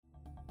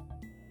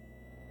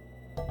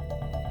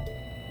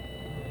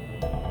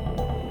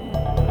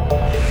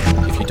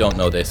don't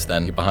know this,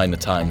 then you're behind the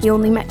times. The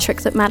only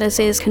metric that matters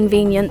is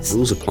convenience.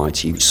 Rules apply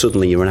to you.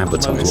 Suddenly you're an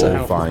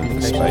advertiser.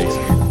 Find space.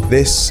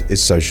 This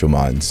is Social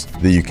Minds,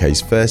 the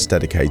UK's first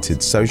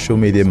dedicated social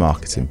media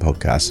marketing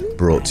podcast,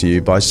 brought to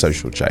you by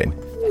Social Chain.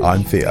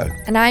 I'm Theo.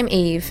 And I'm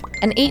Eve.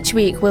 And each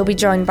week we'll be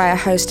joined by a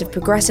host of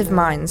progressive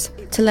minds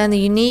to learn the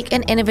unique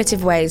and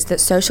innovative ways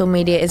that social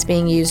media is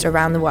being used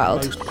around the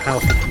world.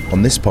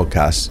 On this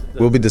podcast,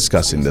 we'll be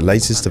discussing the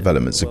latest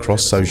developments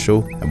across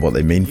social and what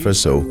they mean for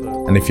us all.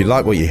 And if you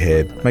like what you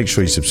hear, make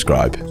sure you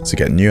subscribe to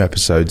get new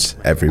episodes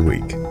every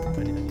week.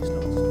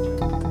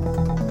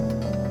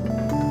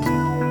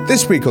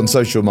 This week on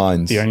Social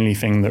Minds. The only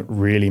thing that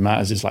really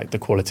matters is like the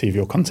quality of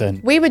your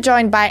content. We were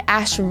joined by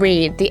Ash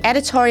Reed, the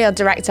editorial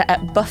director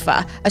at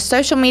Buffer, a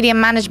social media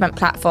management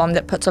platform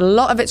that puts a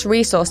lot of its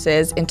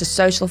resources into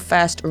social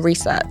first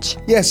research.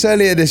 Yes,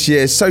 earlier this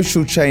year,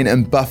 Social Chain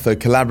and Buffer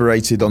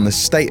collaborated on the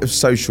State of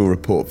Social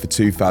report for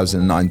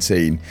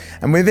 2019.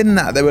 And within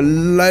that, there were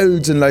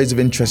loads and loads of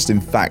interesting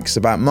facts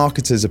about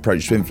marketers'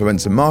 approach to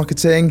influencer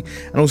marketing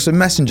and also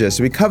Messenger.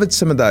 So we covered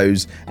some of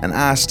those and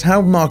asked how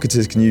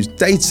marketers can use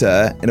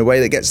data in a way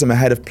that gets them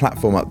ahead of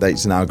platform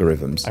updates and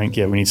algorithms. I think,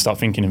 we need to start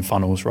thinking in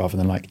funnels rather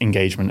than like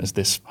engagement as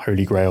this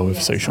holy grail of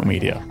social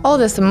media. All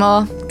this and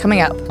more coming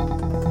up.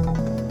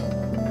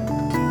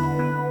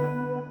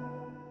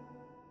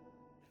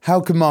 How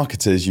can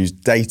marketers use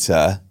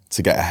data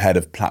to get ahead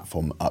of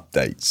platform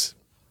updates?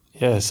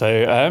 Yeah,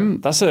 so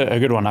that's a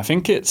good one. I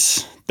think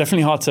it's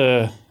definitely hard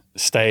to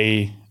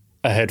stay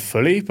ahead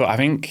fully, but I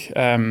think,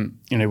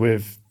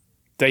 with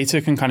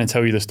data can kind of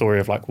tell you the story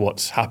of like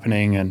what's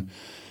happening. And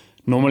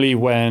normally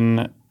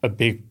when a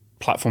big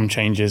platform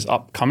change is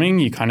upcoming,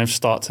 you kind of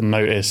start to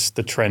notice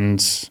the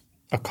trends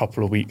a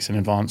couple of weeks in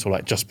advance or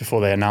like just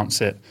before they announce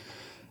it.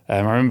 I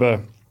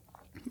remember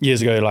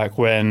years ago, like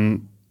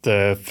when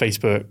the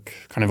Facebook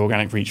kind of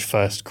organic reach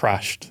first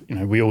crashed,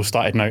 we all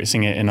started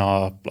noticing it in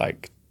our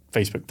like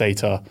Facebook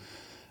data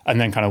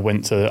and then kind of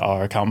went to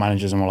our account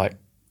managers and were like,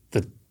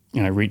 the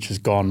reach is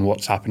gone,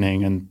 what's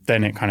happening? And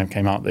then it kind of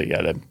came out that,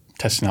 they're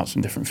testing out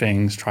some different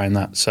things, trying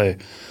that. So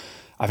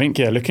I think,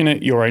 looking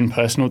at your own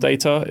personal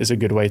data is a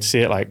good way to see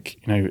it. Like,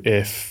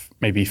 if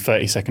maybe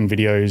 30-second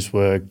videos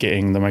were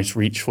getting the most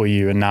reach for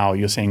you and now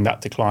you're seeing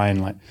that decline,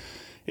 like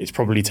it's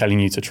probably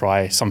telling you to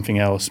try something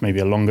else, maybe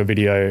a longer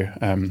video.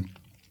 And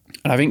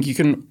I think you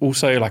can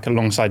also, like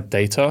alongside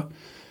data,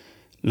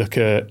 look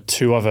at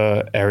two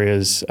other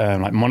areas,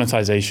 like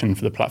monetization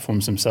for the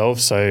platforms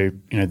themselves. So,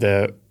 at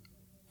the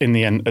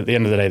end of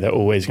the day, they're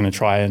always going to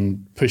try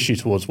and push you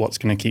towards what's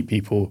going to keep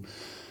people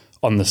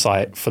on the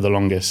site for the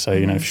longest. So,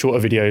 if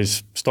shorter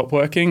videos stop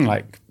working,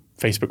 like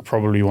Facebook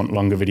probably want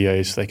longer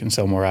videos so they can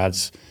sell more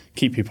ads,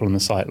 keep people on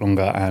the site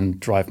longer and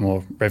drive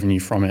more revenue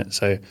from it.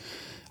 So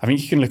I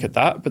think you can look at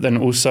that, but then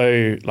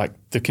also like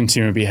the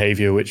consumer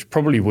behavior, which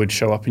probably would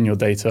show up in your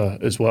data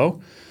as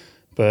well.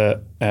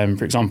 But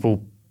for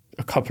example,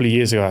 a couple of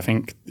years ago, I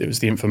think it was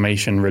The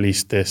Information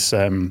released this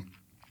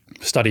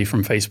study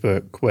from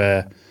Facebook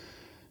where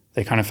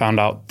they kind of found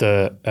out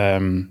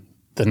that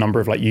the number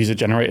of like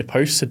user-generated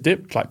posts had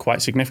dipped like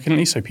quite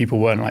significantly. So people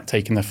weren't like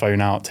taking their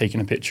phone out, taking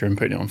a picture and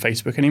putting it on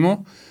Facebook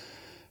anymore.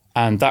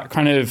 And that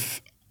kind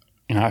of,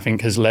 I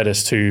think has led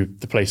us to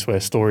the place where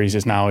stories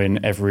is now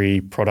in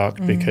every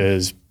product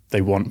because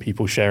they want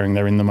people sharing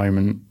their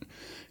in-the-moment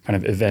kind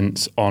of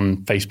events on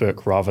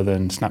Facebook rather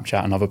than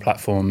Snapchat and other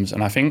platforms.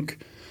 And I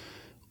think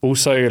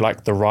also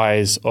like the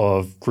rise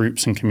of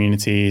groups and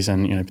communities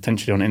and,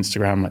 potentially on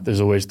Instagram, like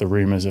there's always the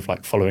rumors of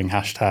like following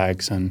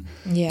hashtags and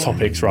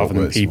topics rather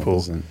than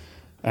people.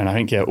 And I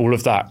think, all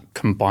of that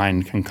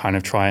combined can kind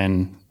of try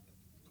and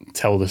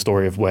tell the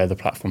story of where the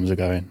platforms are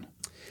going.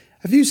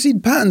 Have you seen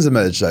patterns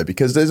emerge though?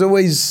 Because there's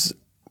always,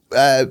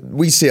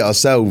 we see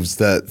ourselves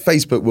that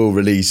Facebook will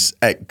release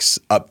X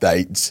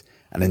updates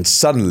and then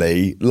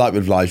suddenly, like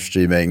with live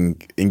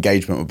streaming,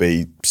 engagement will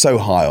be so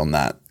high on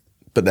that.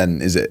 But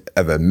then is it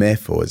ever a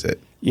myth or is it?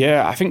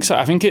 Yeah, I think so.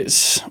 I think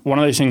it's one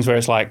of those things where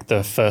it's like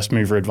the first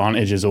mover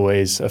advantage is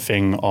always a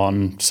thing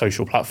on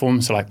social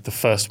platforms. So like the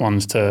first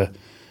ones to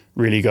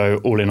really go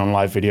all in on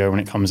live video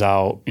when it comes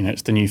out,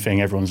 it's the new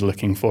thing, everyone's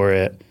looking for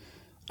it.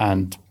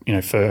 And,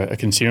 for a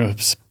consumer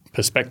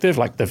perspective,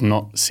 like they've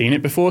not seen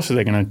it before. So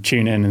they're going to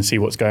tune in and see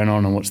what's going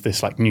on and what's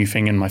this like new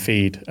thing in my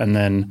feed. And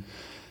then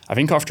I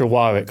think after a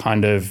while it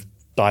kind of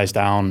dies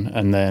down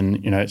and then,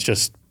 it's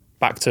just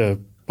back to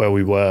where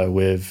we were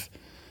with,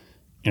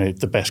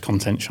 the best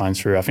content shines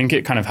through. I think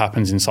it kind of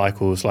happens in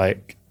cycles.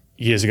 Like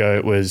years ago,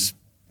 it was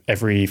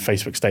every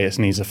Facebook status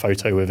needs a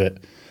photo with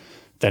it.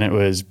 Then it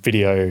was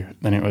video,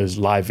 then it was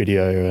live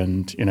video.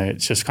 And,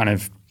 it's just kind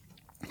of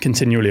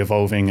continually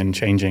evolving and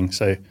changing.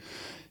 So,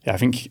 I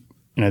think,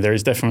 there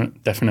is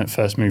definite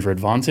first mover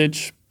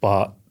advantage,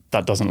 but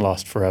that doesn't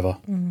last forever.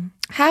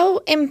 How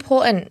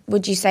important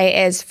would you say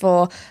it is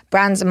for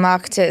brands and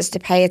marketers to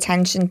pay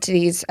attention to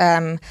these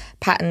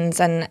patterns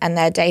and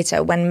their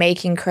data when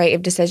making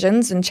creative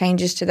decisions and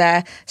changes to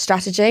their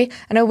strategy?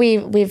 I know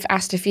we've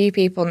asked a few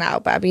people now,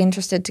 but I'd be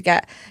interested to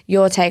get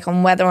your take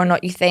on whether or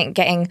not you think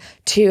getting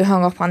too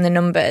hung up on the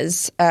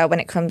numbers when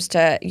it comes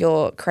to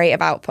your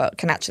creative output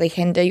can actually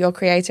hinder your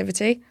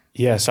creativity.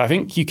 Yeah, so I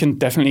think you can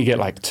definitely get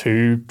like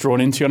too drawn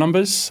into your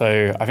numbers.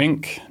 So I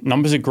think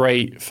numbers are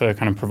great for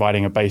kind of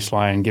providing a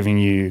baseline, giving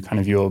you kind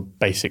of your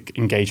basic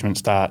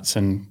engagement stats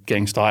and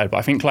getting started. But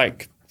I think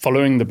like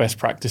following the best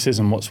practices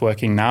and what's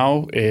working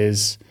now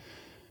is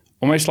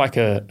almost like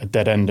a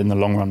dead end in the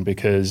long run,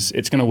 because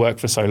it's going to work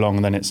for so long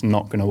and then it's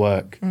not going to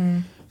work.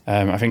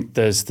 I think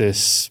there's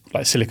this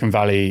like Silicon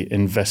Valley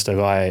investor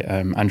guy,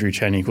 Andrew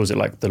Chen, he calls it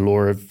like the law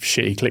of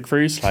shitty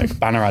click-throughs. Like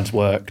banner ads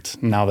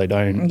worked, now they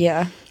don't.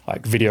 Yeah.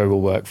 Like video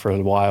will work for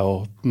a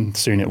while,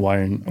 soon it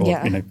won't,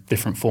 or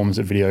different forms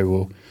of video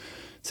will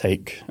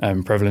take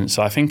prevalence.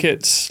 So I think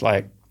it's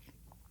like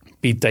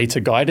be data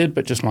guided,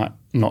 but just like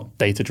not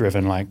data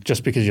driven. Like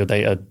just because your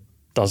data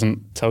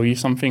doesn't tell you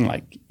something,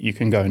 like you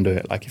can go and do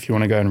it. Like if you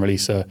want to go and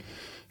release a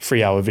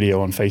 3-hour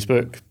video on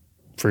Facebook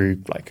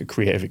through like a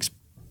creative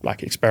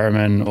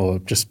experiment or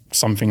just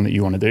something that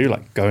you want to do,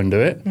 like go and do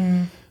it.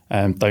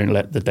 Don't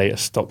let the data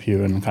stop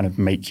you and kind of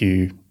make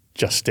you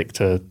just stick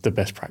to the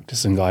best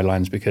practice and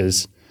guidelines,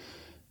 because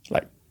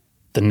like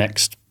the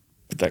next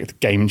like,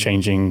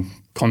 game-changing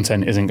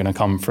content isn't going to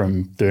come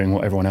from doing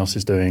what everyone else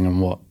is doing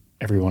and what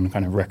everyone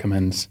kind of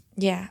recommends.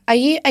 Yeah. Are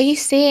you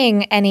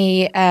seeing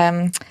any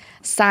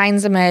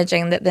signs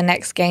emerging that the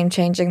next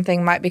game-changing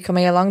thing might be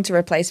coming along to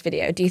replace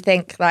video? Do you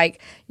think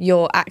like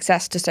your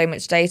access to so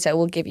much data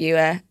will give you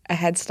a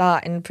head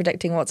start in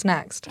predicting what's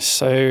next?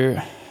 So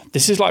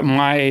this is like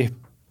my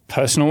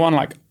personal one.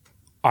 Like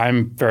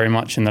I'm very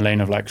much in the lane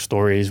of like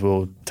stories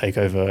will take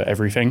over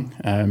everything,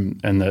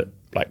 and that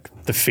like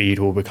the feed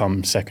will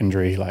become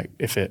secondary, like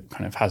if it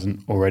kind of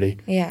hasn't already.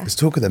 Yeah. There's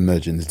talk of them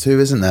merging the two,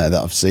 isn't there,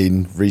 that I've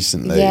seen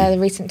recently? Yeah, the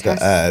recent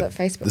tests that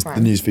Facebook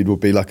ran. The newsfeed will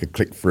be like a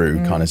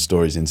click-through kind of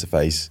stories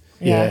interface.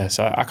 Yeah,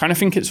 so I kind of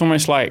think it's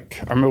almost like,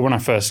 I remember when I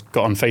first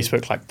got on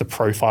Facebook, like the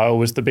profile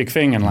was the big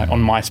thing. And like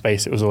on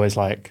MySpace, it was always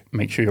like,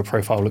 make sure your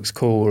profile looks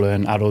cool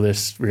and add all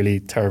this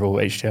really terrible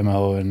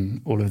HTML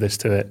and all of this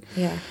to it.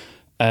 Yeah.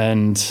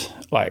 And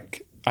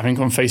like, I think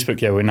on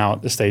Facebook, we're now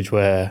at the stage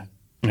where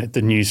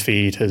the news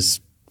feed has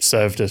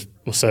served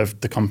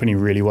the company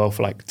really well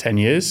for like 10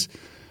 years,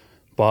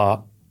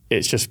 but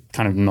it's just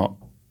kind of not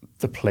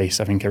the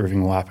place I think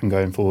everything will happen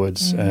going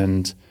forwards.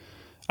 And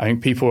I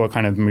think people are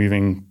kind of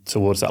moving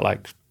towards that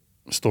like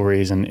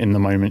stories and in the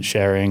moment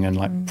sharing and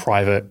like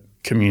private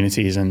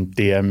communities and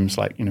DMs.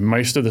 Like,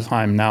 most of the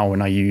time now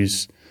when I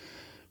use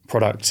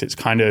products, it's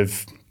kind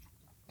of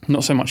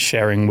not so much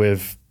sharing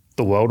with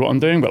the world what I'm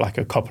doing, but like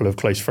a couple of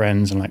close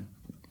friends, and like,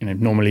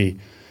 normally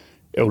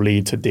it'll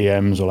lead to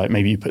DMs, or like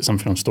maybe you put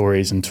something on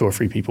stories and 2 or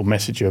 3 people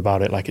message you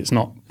about it. Like it's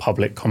not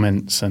public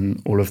comments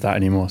and all of that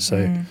anymore.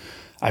 So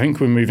I think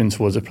we're moving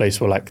towards a place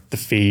where like the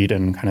feed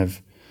and kind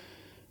of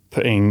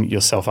putting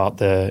yourself out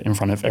there in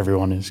front of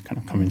everyone is kind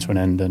of coming to an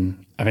end.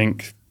 And I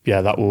think,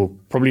 that will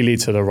probably lead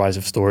to the rise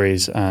of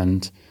stories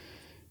and,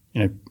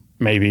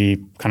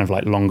 maybe kind of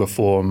like longer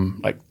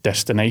form, like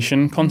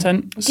destination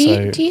content. Do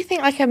you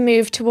think like a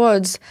move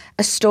towards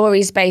a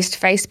stories-based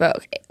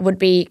Facebook would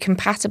be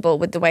compatible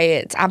with the way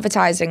its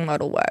advertising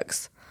model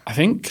works? I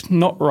think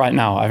not right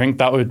now. I think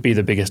that would be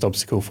the biggest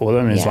obstacle for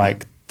them is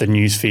like the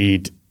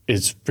newsfeed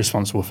is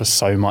responsible for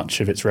so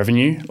much of its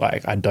revenue.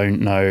 Like I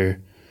don't know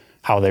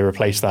how they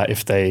replace that.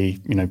 If they,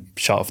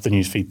 shut off the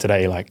newsfeed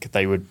today, like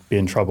they would be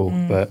in trouble.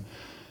 But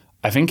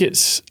I think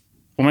it's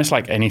almost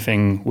like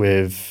anything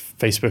with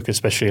Facebook,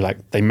 especially,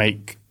 like they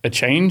make a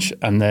change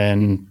and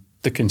then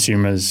the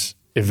consumers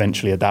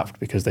eventually adapt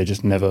because they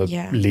just never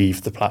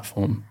leave the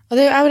platform.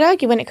 Although I would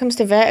argue when it comes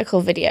to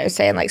vertical video,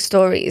 saying like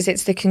stories,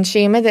 it's the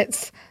consumer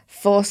that's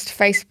forced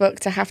Facebook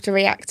to have to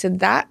react to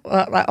that,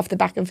 like off the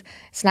back of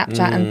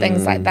Snapchat and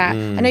things like that.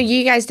 I know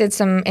you guys did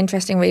some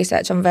interesting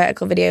research on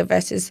vertical video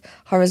versus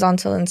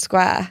horizontal and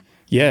square.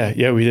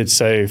 Yeah, we did.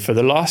 So for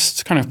the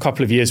last kind of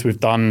couple of years, we've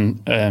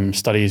done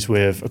studies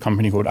with a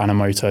company called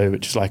Animoto,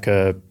 which is like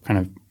a kind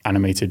of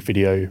animated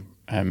video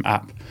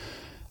app.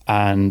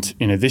 And,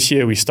 this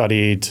year we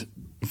studied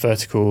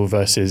vertical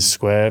versus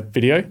square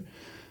video,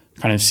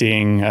 kind of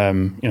seeing,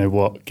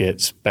 what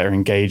gets better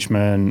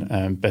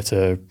engagement,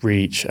 better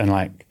reach. And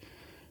like,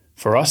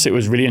 for us, it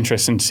was really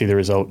interesting to see the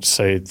results.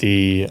 So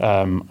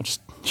I'll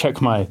just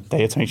check my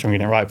data to make sure I'm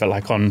getting it right. But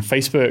like on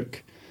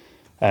Facebook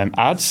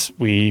ads,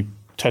 we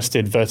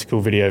tested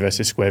vertical video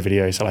versus square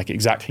video. So like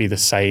exactly the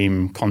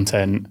same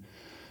content,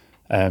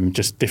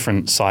 just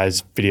different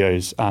size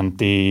videos. And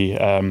the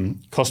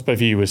cost per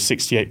view was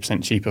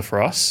 68% cheaper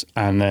for us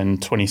and then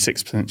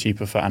 26%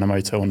 cheaper for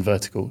Animoto on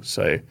vertical.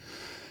 So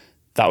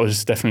that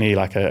was definitely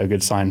like a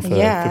good sign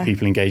for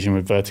people engaging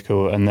with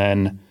vertical. And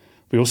then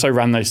we also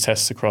ran those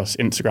tests across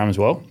Instagram as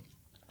well.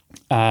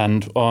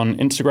 And on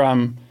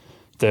Instagram,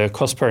 the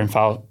cost per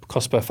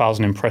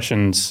 1,000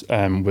 impressions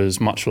was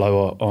much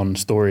lower on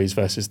stories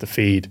versus the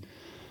feed.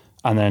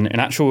 And then in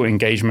actual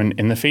engagement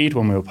in the feed,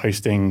 when we were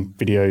posting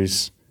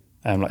videos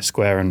like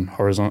square and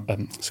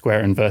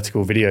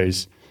vertical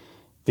videos,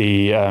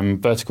 the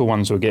vertical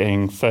ones were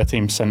getting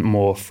 13%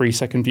 more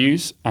 3-second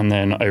views, and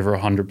then over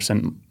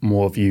 100%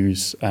 more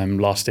views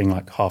lasting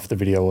like half the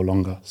video or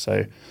longer.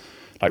 So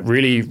like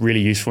really,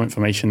 really useful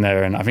information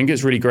there. And I think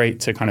it's really great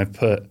to kind of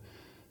put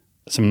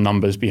some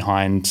numbers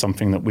behind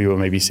something that we were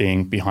maybe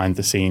seeing behind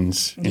the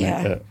scenes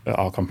at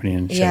our company.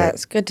 And yeah,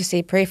 it's good to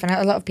see proof. And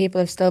a lot of people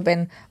have still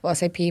been,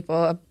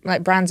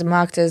 like brands and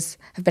marketers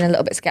have been a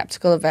little bit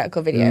skeptical of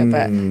vertical video,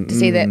 but to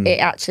see that it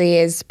actually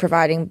is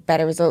providing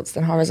better results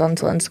than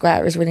horizontal and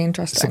square is really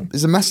interesting.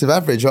 It's a massive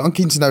average. I'm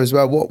keen to know as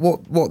well,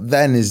 what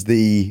then is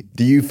do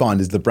you find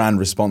is the brand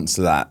response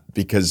to that?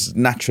 Because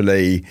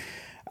naturally,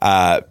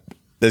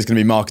 there's going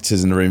to be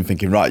marketers in the room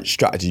thinking, right,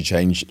 strategy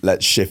change,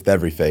 let's shift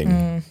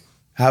everything.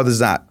 How does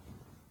that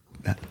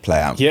play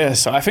out? Yeah,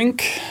 so I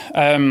think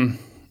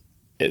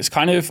it's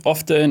kind of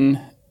often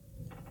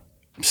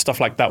stuff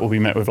like that will be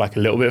met with like a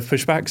little bit of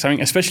pushback. So I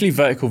think especially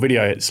vertical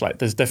video, it's like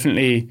there's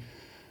definitely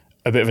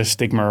a bit of a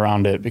stigma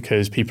around it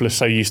because people are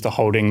so used to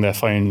holding their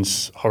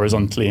phones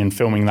horizontally and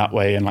filming that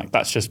way. And like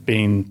that's just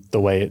been the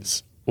way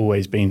it's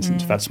always been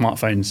since we've had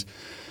smartphones.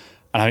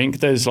 And I think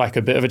there's like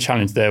a bit of a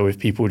challenge there with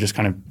people just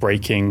kind of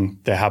breaking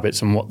their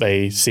habits and what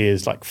they see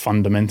as like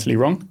fundamentally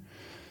wrong.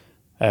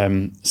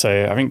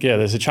 So I think,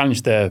 there's a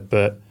challenge there,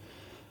 but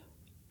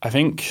I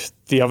think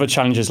the other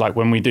challenge is like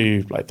when we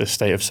do like the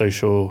state of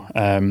social,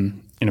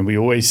 we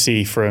always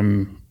see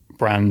from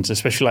brands,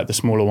 especially like the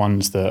smaller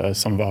ones that are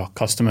some of our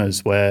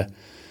customers where,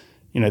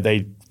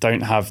 they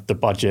don't have the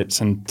budgets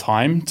and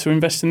time to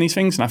invest in these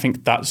things. And I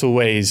think that's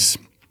always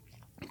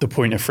the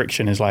point of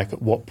friction is like,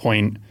 at what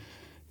point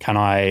can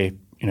I,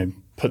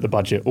 put the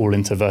budget all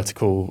into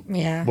vertical,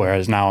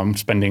 whereas now I'm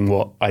spending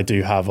what I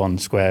do have on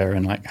Square,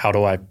 and like how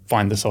do I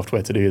find the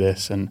software to do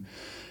this? And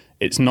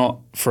it's not,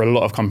 for a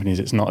lot of companies,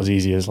 it's not as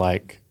easy as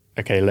like,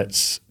 okay,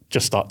 let's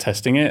just start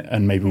testing it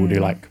and maybe we'll do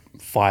like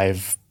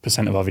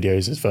 5% of our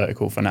videos as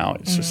vertical for now.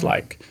 It's just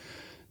like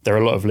there are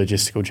a lot of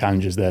logistical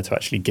challenges there to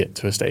actually get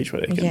to a stage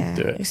where they can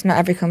do it. It's not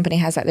every company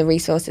has like the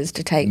resources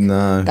to take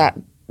that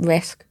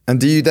risk.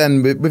 And do you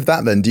then, with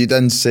that then, do you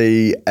then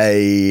see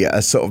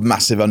a sort of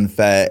massive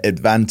unfair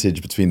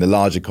advantage between the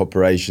larger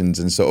corporations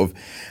and sort of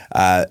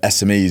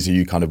SMEs who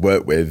you kind of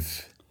work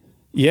with?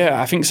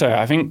 Yeah, I think so.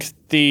 I think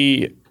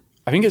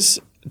it's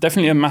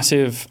definitely a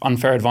massive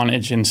unfair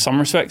advantage in some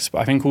respects, but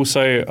I think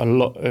also a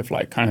lot of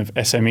like kind of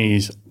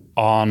SMEs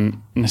aren't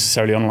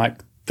necessarily on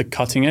like the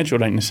cutting edge or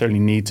don't necessarily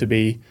need to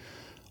be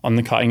on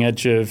the cutting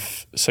edge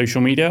of social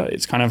media.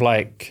 It's kind of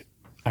like,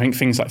 I think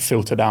things like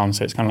filter down.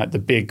 So it's kind of like the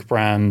big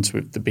brands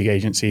with the big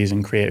agencies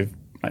and creative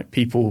like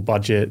people,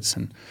 budgets,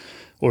 and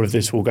all of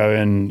this will go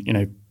and,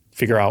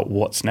 figure out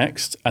what's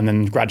next. And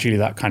then gradually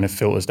that kind of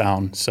filters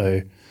down.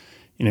 So,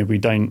 we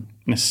don't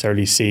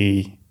necessarily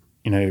see,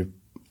 an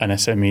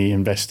SME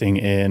investing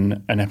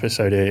in an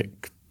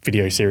episodic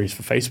video series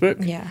for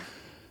Facebook. Yeah.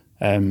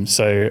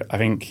 So I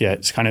think,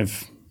 it's kind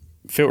of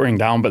filtering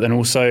down, but then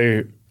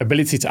also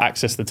ability to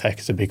access the tech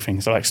is a big thing.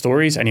 So like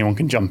stories, anyone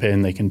can jump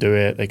in, they can do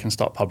it, they can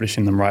start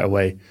publishing them right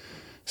away.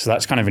 So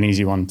that's kind of an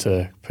easy one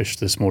to push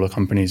to smaller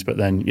companies. But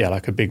then,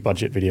 like a big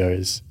budget video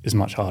is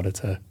much harder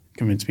to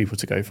convince people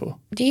to go for.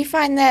 Do you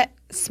find that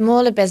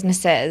smaller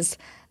businesses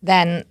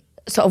then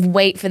sort of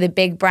wait for the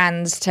big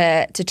brands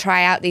to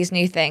try out these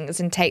new things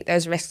and take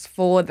those risks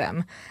for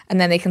them, and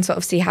then they can sort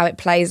of see how it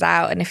plays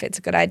out, and if it's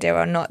a good idea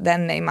or not,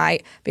 then they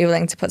might be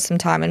willing to put some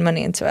time and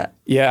money into it?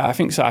 Yeah, I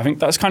think so. I think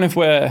that's kind of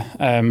where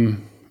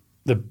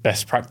the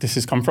best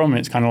practices come from.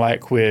 It's kind of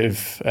like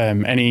with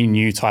any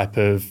new type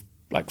of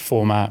like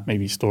format,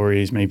 maybe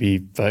stories, maybe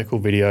vertical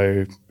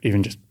video,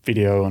 even just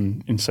video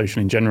in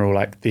social in general,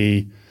 like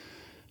the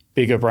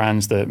bigger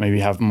brands that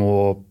maybe have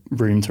more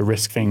room to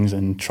risk things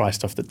and try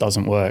stuff that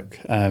doesn't work,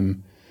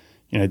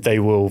 they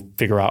will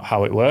figure out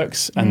how it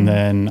works. And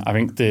then I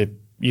think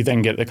you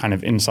then get the kind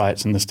of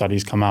insights and the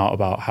studies come out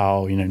about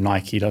how,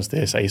 Nike does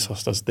this,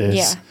 ASOS does this.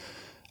 Yeah.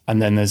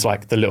 And then there's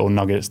like the little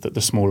nuggets that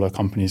the smaller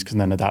companies can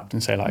then adapt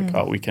and say like,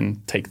 we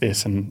can take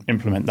this and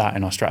implement that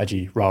in our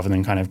strategy rather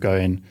than kind of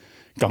going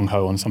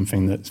gung-ho on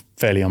something that's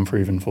fairly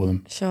unproven for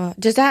them. Sure.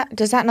 Does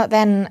that not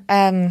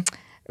then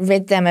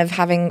rid them of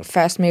having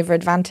first mover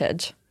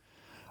advantage?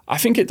 I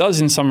think it does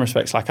in some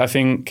respects. Like I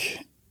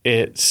think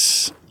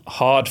it's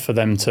hard for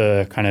them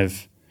to kind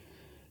of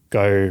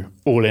go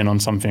all in on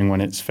something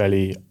when it's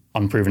fairly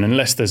unproven,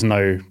 unless there's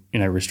no,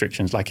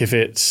 restrictions. Like if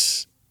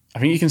it's, I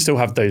think you can still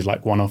have those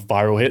like one-off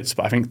viral hits,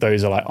 but I think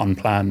those are like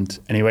unplanned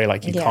anyway.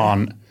 Like you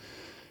can't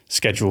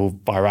schedule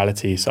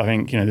virality. So I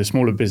think, the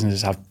smaller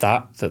businesses have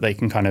that they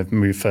can kind of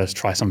move first,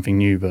 try something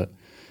new, but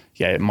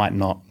it might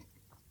not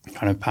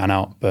kind of pan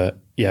out. But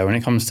when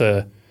it comes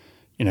to,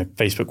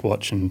 Facebook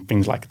Watch and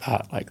things like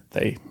that, like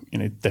they,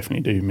 definitely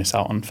do miss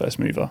out on first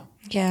mover.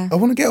 Yeah. I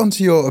want to get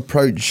onto your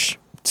approach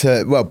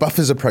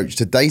Buffer's approach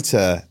to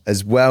data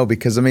as well,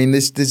 because I mean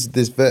this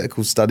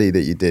vertical study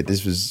that you did,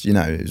 this was, you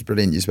know, it was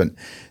brilliant. You spent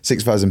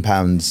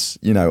 £6,000,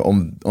 you know,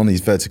 on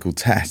these vertical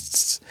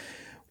tests.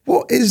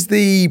 What is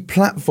the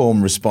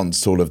platform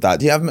response to all of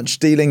that? Do you have much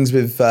dealings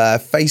with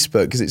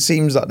Facebook? Because it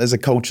seems like there's a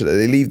culture that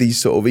they leave these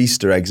sort of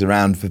Easter eggs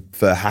around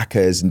for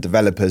hackers and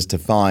developers to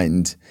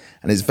find,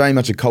 and it's very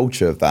much a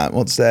culture of that.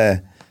 What's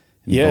their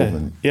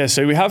involvement? Yeah.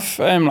 So we have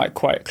like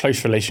quite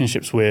close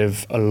relationships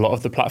with a lot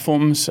of the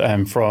platforms,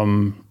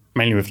 from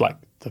mainly with like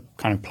the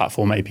kind of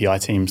platform API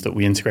teams that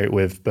we integrate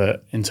with.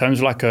 But in terms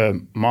of like a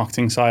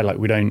marketing side, like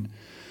we don't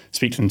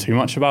speak to them too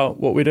much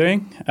about what we're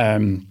doing.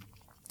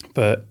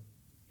 But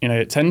you know,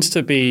 it tends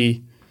to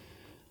be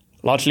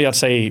largely, I'd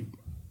say,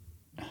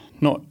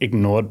 not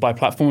ignored by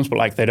platforms, but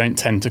like they don't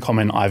tend to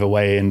comment either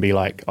way and be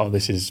like, oh,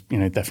 this is, you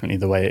know, definitely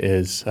the way it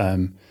is.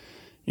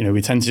 You know,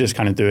 we tend to just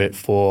kind of do it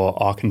for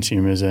our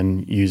consumers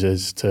and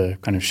users to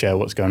kind of share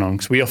what's going on.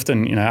 Because we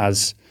often, you know,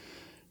 as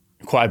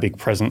quite a big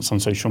presence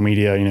on social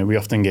media, you know, we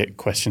often get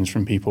questions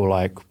from people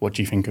like, what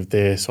do you think of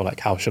this? Or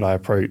like, how should I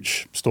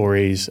approach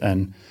stories?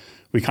 And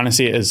we kind of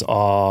see it as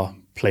our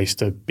place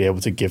to be able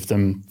to give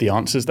them the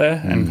answers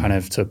there and kind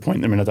of to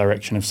point them in a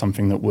direction of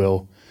something that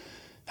will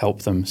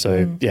help them.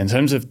 So yeah, in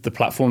terms of the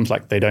platforms,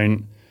 like they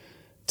don't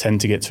tend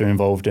to get too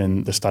involved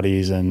in the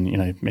studies and, you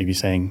know, maybe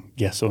saying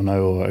yes or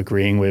no or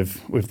agreeing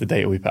with the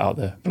data we put out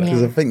there.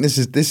 Because I think this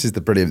is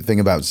the brilliant thing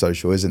about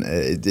social, isn't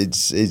it?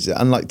 It's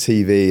unlike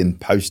TV and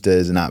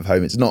posters and out of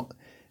home, it's not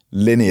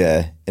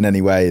linear in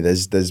any way.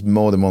 There's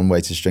more than one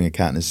way to string a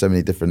cat, and there's so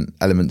many different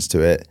elements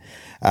to it.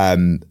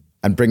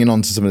 And bringing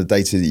on to some of the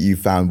data that you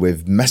found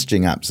with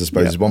messaging apps, I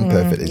suppose, is one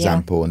perfect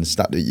example. And the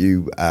stat that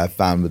you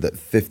found was that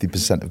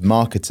 50% of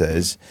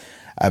marketers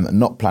are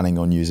not planning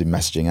on using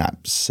messaging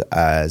apps.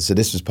 So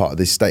this was part of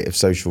this State of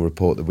Social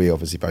report that we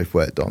obviously both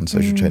worked on,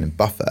 Social Chain and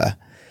Buffer.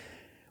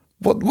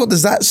 What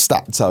does that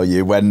stat tell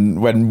you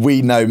when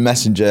we know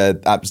messenger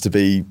apps to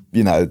be,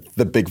 you know,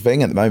 the big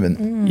thing at the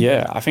moment?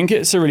 Yeah, I think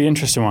it's a really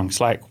interesting one.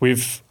 'Cause like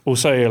we've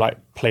also like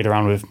played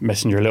around with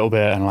Messenger a little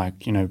bit, and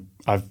like, you know,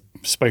 I've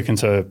spoken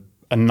to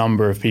a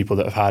number of people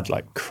that have had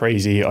like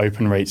crazy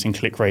open rates and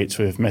click rates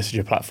with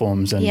messenger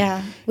platforms. And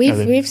yeah,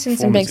 we've seen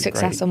some big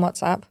success on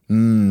WhatsApp.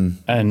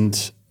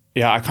 And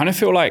yeah, I kind of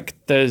feel like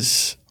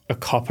there's a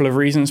couple of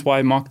reasons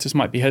why marketers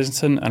might be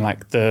hesitant. And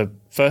like the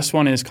first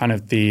one is kind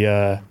of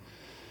the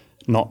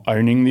not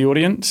owning the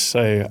audience.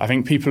 So I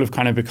think people have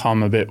kind of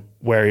become a bit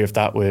wary of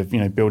that with, you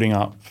know, building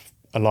up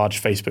a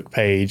large Facebook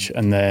page.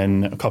 And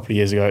then a couple of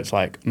years ago, it's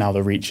like now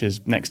the reach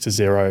is next to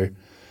zero.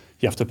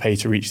 You have to pay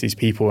to reach these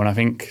people. And I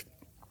think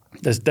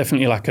there's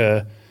definitely like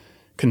a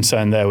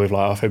concern there with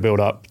like, if I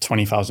build up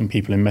 20,000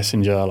 people in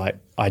Messenger, like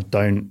I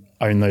don't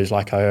own those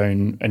like I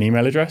own an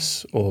email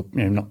address, or,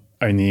 you know, not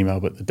own the email,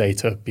 but the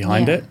data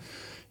behind it.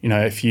 You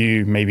know, if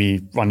you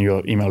maybe run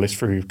your email list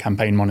through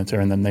Campaign Monitor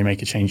and then they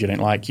make a change you don't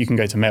like, you can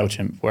go to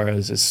MailChimp.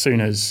 Whereas as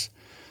soon as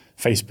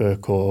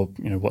Facebook or,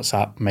 you know,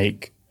 WhatsApp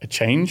make a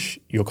change,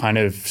 you're kind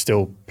of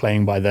still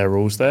playing by their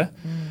rules there.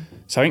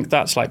 So I think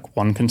that's like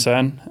one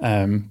concern,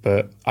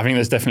 but I think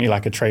there's definitely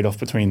like a trade-off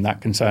between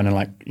that concern and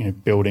like, you know,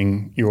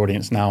 building your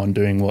audience now and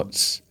doing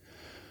what's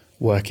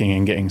working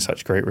and getting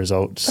such great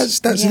results.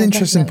 That's an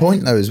interesting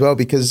point though as well,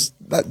 because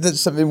that's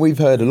something we've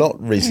heard a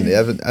lot recently,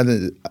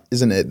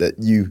 isn't it? That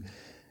you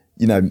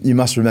know, you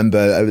must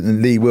remember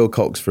Lee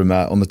Wilcox from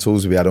On the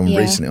Tools we had on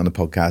recently on the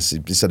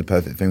podcast. He said a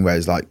perfect thing where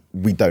it's like,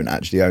 we don't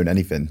actually own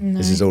anything. No.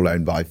 This is all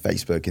owned by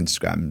Facebook,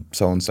 Instagram,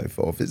 so on and so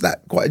forth. Is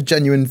that quite a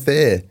genuine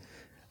fear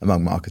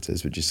among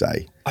marketers, would you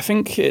say? I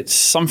think it's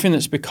something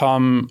that's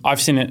become, I've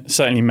seen it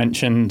certainly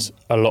mentioned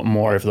a lot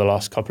more over the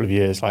last couple of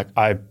years. Like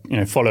I, you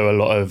know, follow a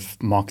lot of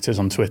marketers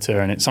on Twitter,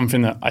 and it's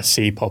something that I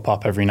see pop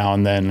up every now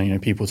and then, you know,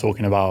 people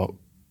talking about,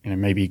 you know,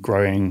 maybe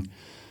growing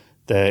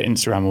their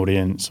Instagram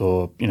audience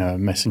or, you know, a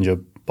messenger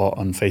bot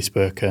on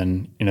Facebook.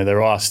 And, you know,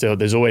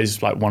 there's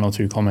always like one or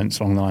two comments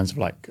along the lines of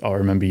like, oh,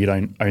 remember you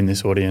don't own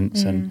this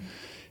audience. And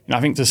I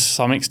think to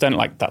some extent,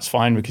 like that's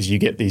fine, because you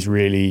get these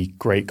really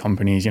great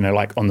companies, you know,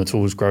 like On the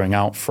Tools growing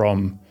out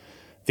from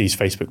these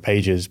Facebook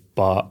pages.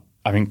 But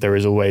I think there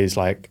is always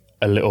like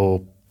a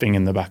little thing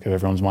in the back of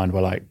everyone's mind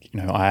where like,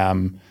 you know, I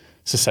am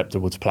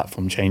susceptible to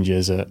platform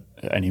changes at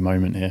any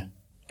moment here.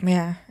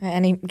 Yeah, at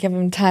any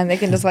given time, they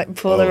can just like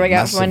pull the rig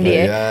out from under you.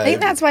 Yeah. I think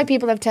that's why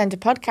people have turned to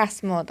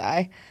podcasts more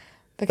though.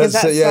 Because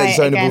that's it's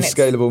ownable,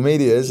 scalable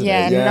media, isn't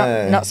it?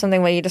 Yeah, not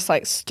something where you're just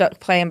like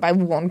stuck playing by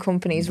one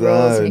company's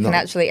rules, and you can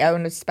actually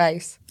own a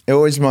space. It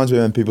always reminds me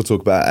when people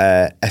talk about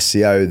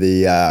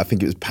SEO, I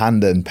think it was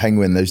Panda and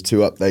Penguin, those two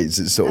updates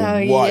that sort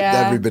of wiped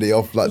everybody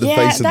off like the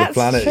face of the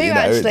planet. True, you know,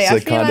 actually. it's I a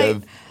feel kind like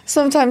of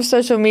sometimes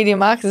social media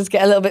marketers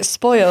get a little bit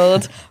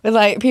spoiled with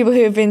like people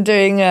who have been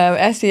doing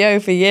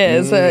SEO for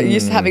years,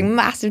 used to having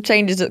massive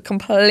changes that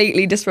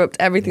completely disrupt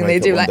everything they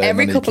do. Like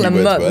every couple of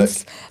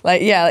months,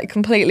 like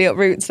completely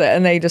uproots it,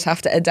 and they just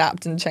have to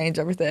adapt and change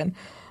everything.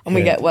 And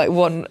we get like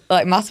one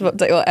like massive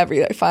update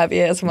every like 5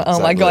 years. I'm like, oh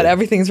my God,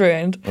 everything's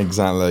ruined.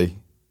 Exactly.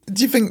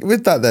 Do you think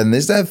with that then,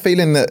 is there a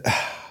feeling that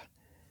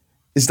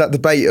Is that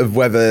debate of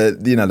whether,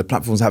 the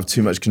platforms have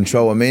too much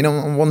control? I mean,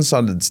 on one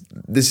side,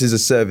 this is a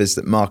service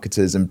that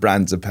marketers and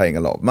brands are paying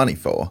a lot of money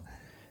for.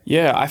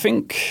 Yeah, I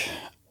think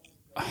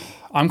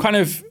I'm kind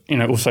of,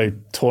 also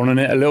torn on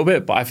it a little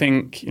bit, but I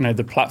think,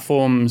 the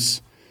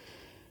platforms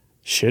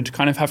should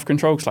kind of have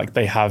control because like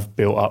they have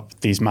built up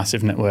these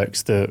massive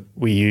networks that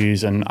we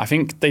use. And I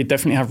think they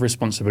definitely have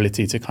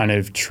responsibility to kind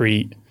of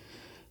treat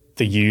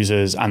the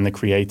users and the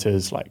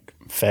creators like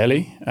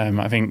fairly.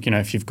 I think,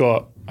 if you've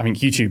got, I think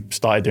YouTube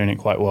started doing it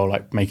quite well,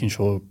 like making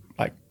sure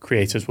like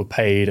creators were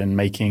paid and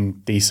making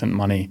decent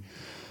money.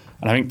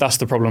 And I think that's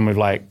the problem with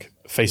like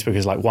Facebook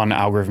is like one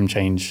algorithm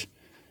change,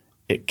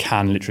 it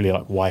can literally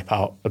like wipe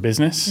out a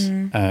business.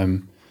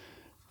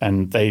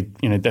 And they,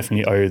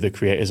 definitely owe the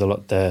creators a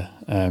lot there.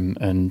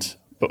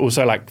 But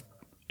also like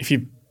if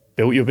you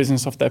built your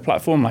business off their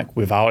platform, like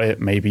without it,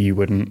 maybe you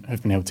wouldn't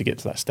have been able to get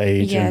to that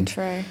stage. Yeah, and,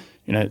 true.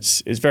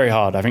 It's very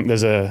hard. I think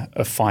there's a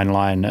fine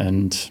line,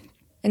 and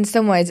in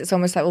some ways it's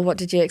almost like, well, what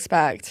did you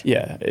expect?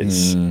 yeah,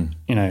 it's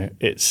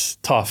it's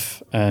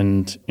tough.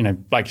 And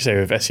like you say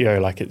with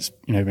SEO, like it's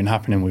been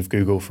happening with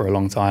Google for a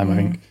long time. I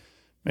think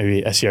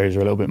maybe SEOs are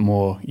a little bit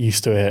more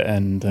used to it,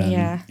 and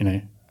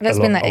That's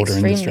a been lot like older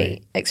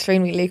industry.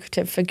 extremely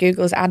lucrative for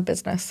Google's ad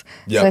business.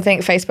 Yep. So I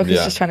think Facebook is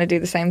Yeah. just trying to do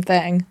the same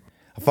thing.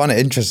 I find it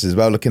interesting as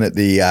well, looking at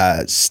the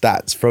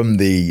stats from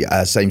the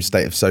same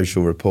State of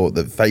Social report,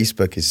 that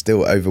Facebook is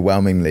still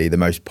overwhelmingly the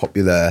most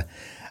popular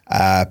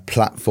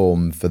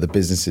platform for the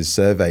businesses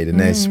surveyed in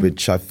this,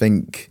 which I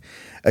think,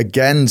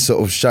 again,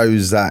 sort of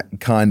shows that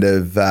kind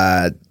of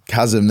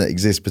chasm that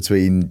exists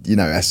between,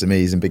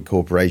 SMEs and big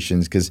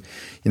corporations. Because,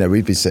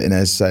 we'd be sitting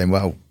there saying,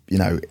 well,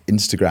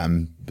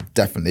 Instagram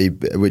definitely,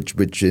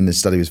 which in the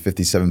study was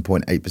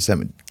 57.8%,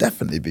 would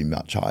definitely be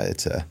much higher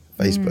to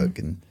Facebook.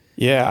 And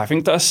Yeah, I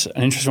think that's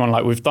an interesting one.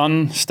 Like we've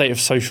done State of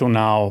Social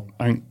now.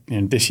 I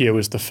think this year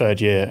was the third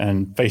year,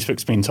 and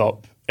Facebook's been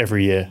top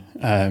every year,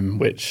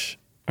 which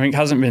I think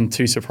hasn't been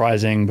too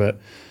surprising. But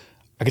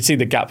I could see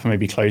the gap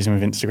maybe closing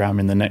with Instagram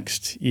in the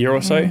next year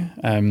or so.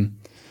 But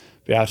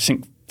yeah, I just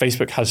think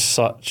Facebook has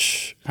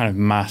such kind of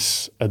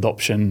mass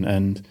adoption,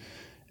 and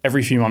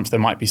every few months there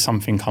might be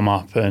something come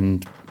up,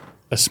 and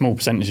a small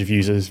percentage of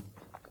users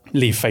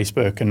leave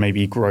Facebook, and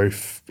maybe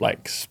growth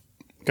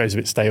goes a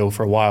bit stale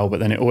for a while, but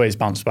then it always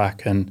bounced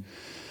back. And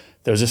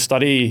there was a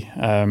study,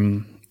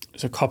 it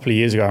was a couple of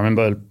years ago. I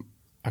remember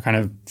I kind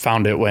of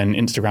found it when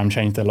Instagram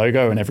changed their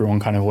logo, and everyone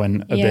kind of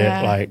went a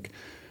bit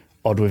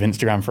odd with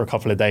Instagram for a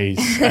couple of days.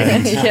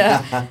 And,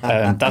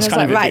 that's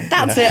kind of right,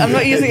 that's it. I'm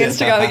not using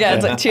Instagram again.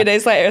 It's like 2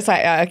 days later, it's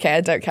like, oh, okay,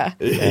 I don't care.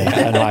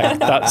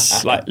 And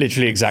that's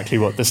literally exactly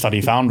what the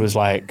study found was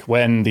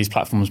when these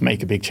platforms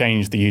make a big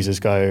change, the users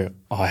go,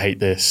 oh, I hate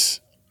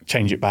this,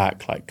 change it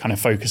back, kind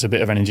of focus a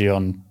bit of energy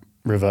on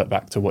revert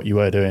back to what you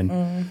were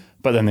doing.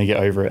 But then they get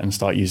over it and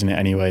start using it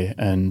anyway.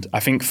 And I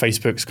think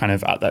Facebook's kind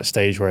of at that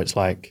stage where it's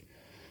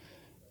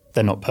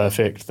they're not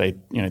perfect. They,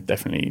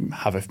 definitely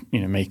have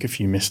make a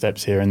few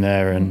missteps here and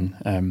there.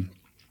 And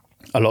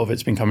a lot of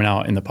it's been coming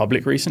out in the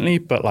public recently,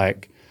 but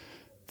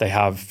they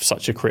have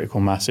such a critical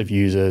mass of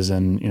users,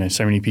 and,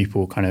 so many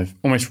people kind of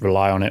almost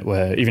rely on it,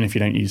 where even if you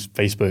don't use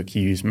Facebook,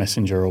 you use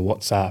Messenger or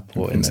WhatsApp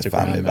or Instagram.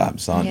 family of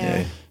apps, aren't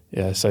you?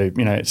 Yeah. So,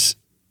 it's,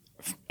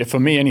 for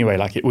me anyway,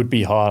 it would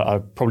be hard. I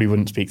probably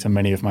wouldn't speak to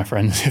many of my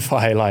friends if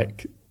I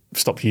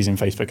stopped using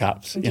Facebook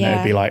apps.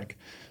 It'd be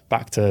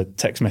back to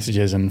text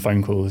messages and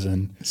phone calls.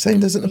 And same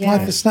doesn't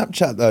apply for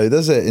Snapchat though,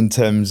 does it? In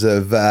terms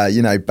of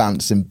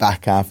bouncing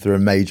back after a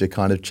major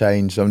kind of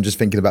change. So I'm just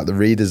thinking about the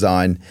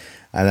redesign,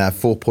 and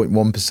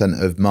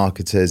 4.1% of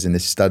marketers in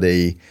this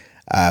study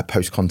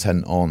post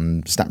content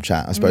on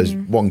Snapchat. I suppose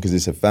one, because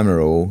it's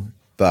ephemeral,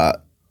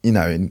 but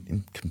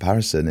in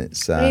comparison,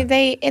 it's.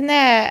 They in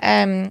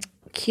their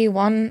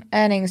Q1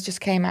 earnings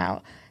just came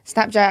out.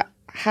 Snapchat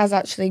has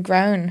actually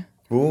grown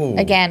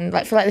again,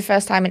 for the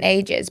first time in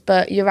ages.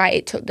 But you're right,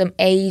 it took them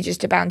ages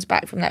to bounce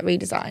back from that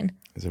redesign.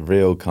 It's a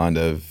real kind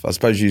of, I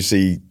suppose you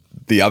see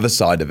the other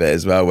side of it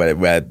as well,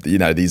 where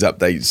these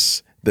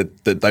updates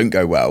that don't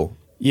go well.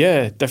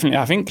 Yeah, definitely.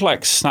 I think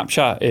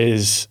Snapchat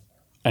is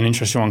an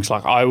interesting one,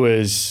 because I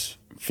was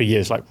for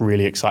years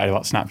really excited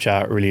about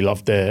Snapchat, really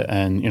loved it,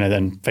 and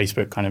then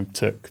Facebook kind of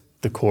took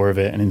the core of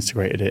it and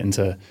integrated it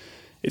into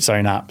its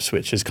own apps,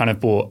 which has kind of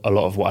brought a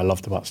lot of what I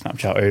loved about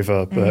Snapchat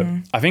over. But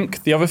I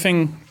think the other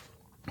thing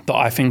that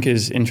I think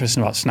is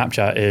interesting about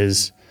Snapchat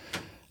is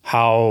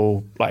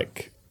how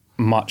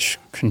much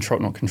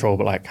not control,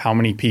 but how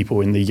many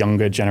people in the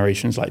younger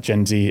generations,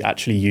 Gen Z,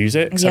 actually use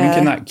it. Because I think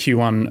in that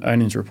Q1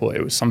 earnings report,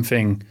 it was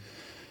something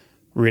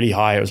really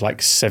high. It was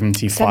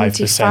 75%.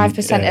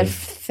 75% of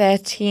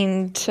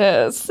 13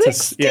 to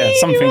 16 yeah,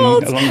 something year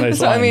olds. along those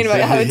That's what I mean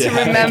lines. by having to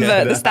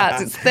remember the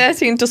stats. It's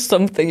 13 to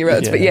something year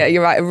olds, but yeah,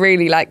 you're right, a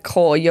really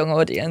core young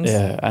audience.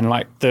 Yeah, and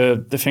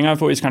the thing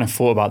I've always kind of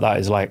thought about that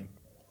is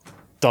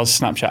does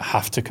Snapchat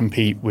have to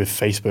compete with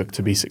Facebook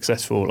to be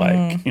successful?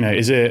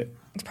 Is it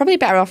it's probably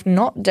better off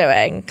not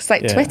doing. Because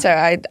like Yeah. Twitter,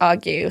 I'd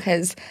argue,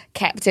 has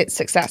kept its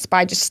success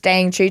by just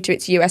staying true to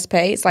its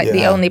USP. It's like the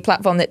Yeah. only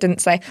platform that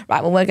didn't say,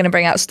 right, well, we're going to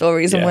bring out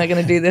stories and Yeah. we're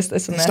going to do this, and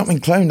It's this. not been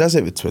cloned, has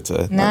it, with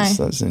Twitter? No.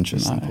 That's an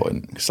interesting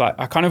point. Because like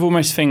I kind of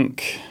almost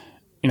think,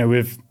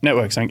 with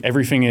networks, I think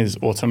everything is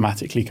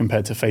automatically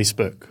compared to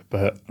Facebook.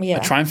 But Yeah. I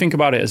try and think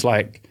about it as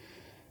like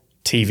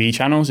TV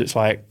channels. It's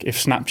like if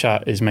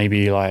Snapchat is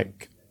maybe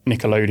like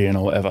Nickelodeon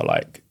or whatever,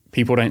 like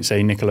people don't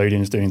say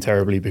Nickelodeon is doing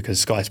terribly because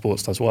Sky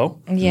Sports does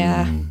well.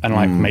 Yeah. And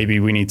like maybe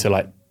we need to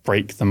like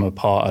break them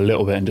apart a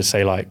little bit and just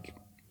say like,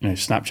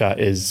 Snapchat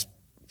is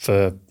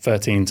for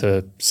 13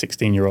 to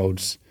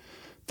 16-year-olds.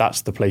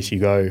 That's the place you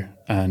go,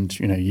 and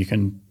you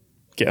can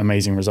get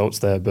amazing results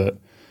there. But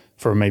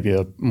for maybe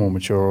a more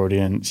mature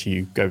audience,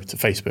 you go to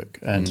Facebook,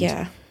 and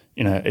Yeah.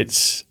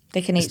 it's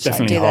They can it's each like,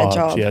 definitely do their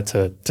hard,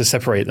 job. to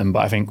separate them. But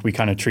I think we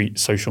kind of treat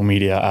social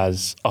media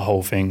as a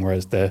whole thing,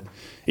 whereas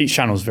each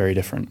channel is very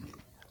different.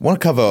 I want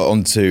to cover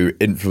onto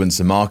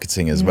influencer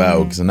marketing as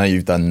well, because I know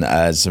you've done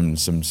some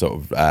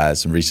sort of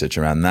some research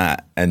around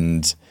that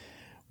and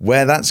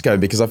where that's going.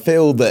 Because I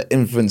feel that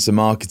influencer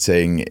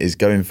marketing is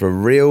going for a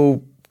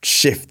real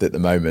shift at the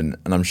moment,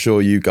 and I'm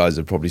sure you guys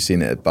have probably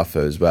seen it at Buffer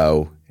as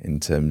well in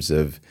terms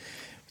of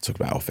talk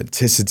about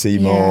authenticity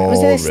more.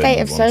 Was it the state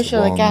and of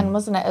social one-to-one. again,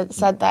 wasn't it? It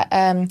said that,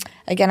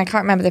 again, I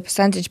can't remember the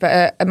percentage,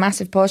 but a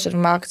massive portion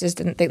of marketers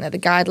didn't think that the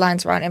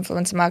guidelines around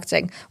influencer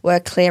marketing were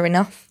clear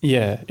enough.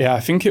 Yeah. I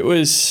think it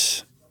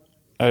was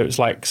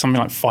like something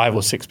like 5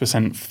 or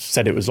 6%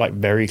 said it was like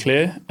very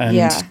clear, and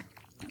Yeah.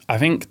 I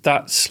think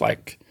that's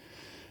like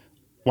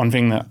one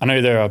thing that I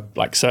know there are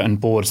like certain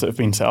boards that have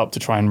been set up to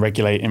try and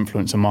regulate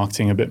influencer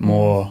marketing a bit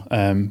more,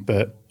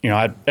 but.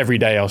 Every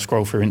day I'll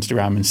scroll through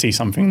Instagram and see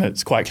something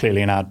that's quite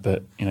clearly an ad,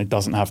 but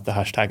doesn't have the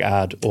hashtag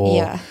ad, or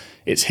Yeah.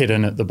 it's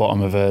hidden at the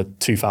bottom of a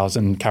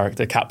 2,000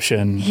 character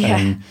caption.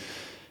 Yeah.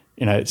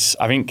 And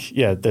I think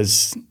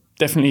there's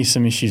definitely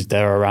some issues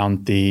there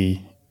around the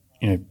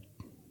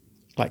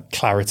like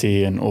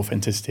clarity and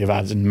authenticity of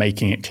ads and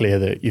making it clear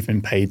that you've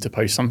been paid to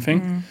post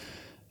something.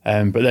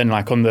 But then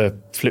like on the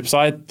flip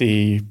side,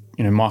 the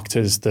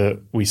marketers that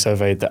we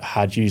surveyed that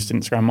had used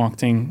Instagram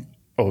marketing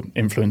or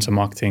influencer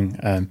marketing,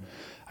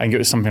 I think it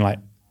was something like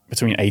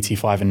between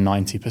 85 and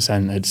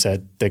 90% had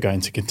said they're going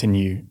to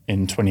continue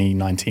in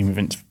 2019 with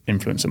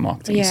influencer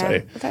marketing. Yeah, So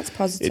well, that's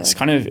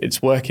positive.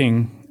 it's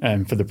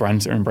working for the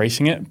brands that are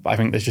embracing it. But I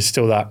think there's just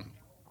still that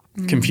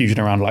confusion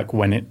around like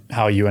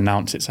how you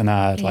announce it's an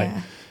ad, like,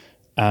 Yeah.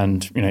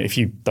 and if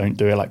you don't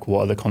do it, like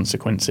what are the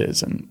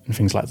consequences and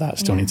things like that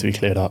still need to be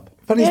cleared up.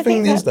 Funny Yeah, I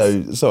thing think is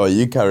though, sorry,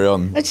 you carry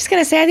on. I was just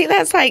going to say, I think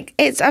that's like,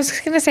 I was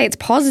just going to say it's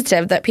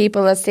positive that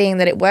people are seeing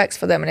that it works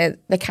for them and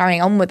they're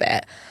carrying on with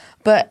it.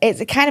 But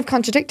it's kind of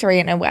contradictory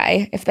in a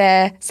way if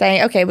they're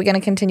saying, okay, we're going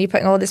to continue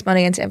putting all this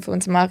money into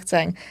influencer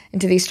marketing,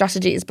 into these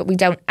strategies, but we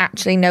don't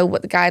actually know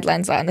what the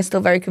guidelines are. And they're still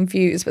very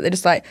confused, but they're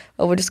just like,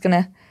 oh, we're just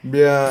going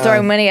to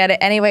throw money at it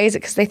anyways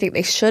because they think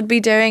they should be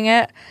doing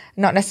it,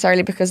 not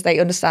necessarily because they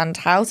understand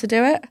how to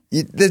do it.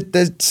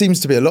 There seems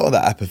to be a lot of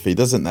that apathy,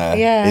 doesn't there?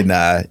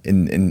 Yeah.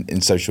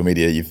 In social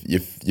media, you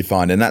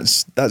find, and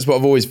that's what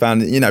I've always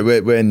found.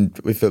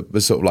 We're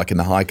sort of like in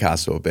the high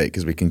castle a bit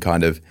because we can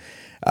kind of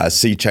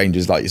see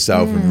changes like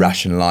yourself and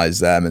rationalize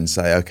them and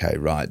say, okay,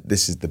 right,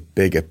 this is the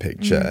bigger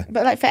picture.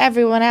 But like for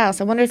everyone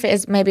else, I wonder if it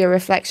is maybe a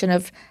reflection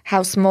of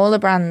how smaller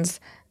brands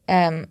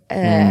are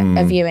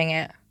viewing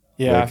it.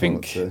 Yeah, Very I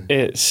think cool,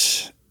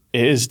 it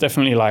is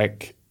definitely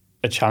like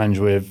a challenge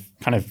with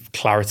kind of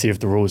clarity of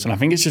the rules, and I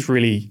think it's just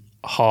really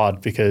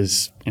hard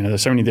because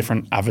there's so many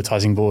different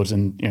advertising boards,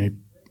 and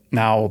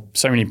now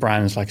so many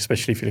brands, like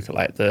especially if you look at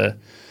like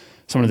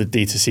some of the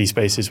D2C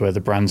spaces where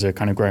the brands are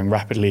kind of growing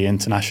rapidly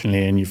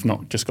internationally, and you've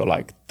not just got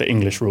like the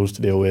English rules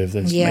to deal with.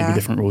 There's maybe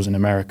different rules in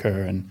America,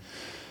 and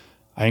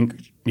I think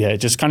it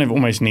just kind of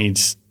almost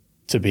needs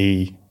to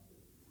be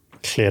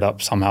cleared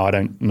up somehow. I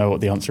don't know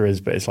what the answer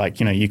is, but it's like,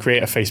 you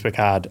create a Facebook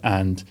ad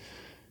and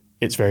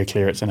it's very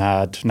clear it's an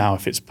ad. Now,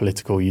 if it's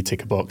political, you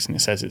tick a box and it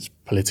says it's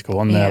political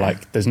on there. Yeah.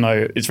 Like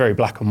it's very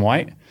black and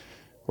white.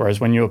 Whereas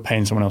when you're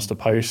paying someone else to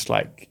post,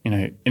 like,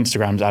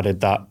 Instagram's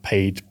added that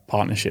paid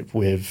partnership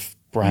with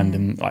brand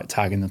and like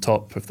tag in the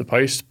top of the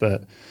post.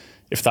 But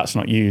if that's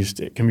not used,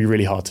 it can be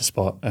really hard to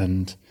spot.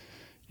 And,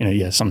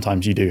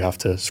 sometimes you do have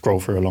to scroll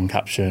through a long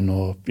caption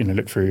or,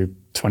 look through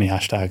 20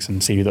 hashtags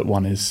and see that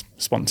one is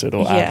sponsored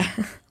or ad.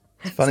 Yeah.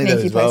 It's funny though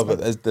Sneaky as well,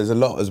 placement. but there's a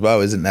lot as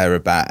well, isn't there?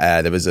 About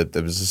there was a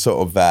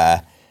sort of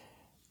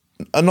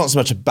not so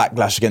much a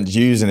backlash against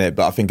using it,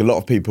 but I think a lot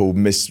of people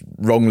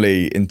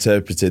wrongly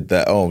interpreted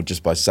that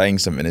just by saying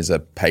something is a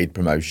paid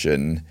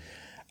promotion,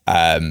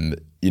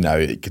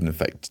 it can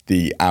affect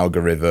the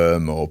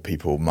algorithm or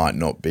people might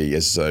not be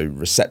as so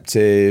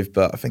receptive.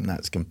 But I think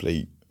that's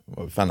complete.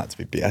 Well, we found that to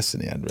be BS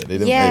in the end, really.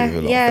 Didn't we?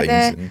 With a lot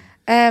of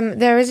things.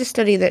 There is a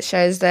study that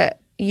shows that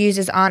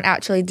users aren't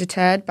actually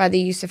deterred by the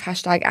use of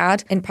hashtag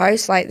ad in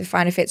posts. Like they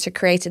find if it's a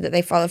creator that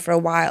they follow for a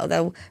while,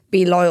 they'll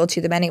be loyal to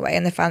them anyway,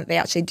 and they find that they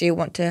actually do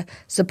want to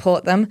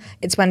support them.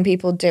 It's when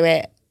people do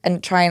it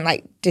and try and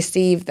like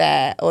deceive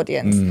their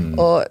audience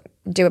or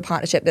do a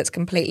partnership that's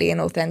completely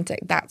inauthentic,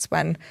 that's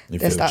when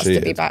there starts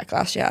to be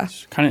backlash. Yeah,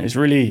 it's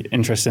really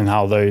interesting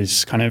how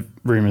those kind of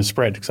rumors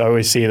spread, because I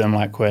always see them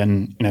like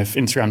when, you know, if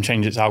Instagram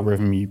changes its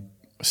algorithm, you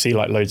see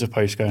like loads of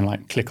posts going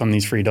like, click on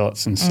these 3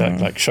 dots and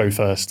set like show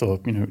first, or,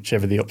 you know,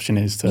 whichever the option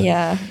is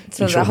to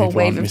so the whole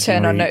wave of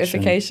turn on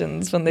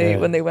notifications when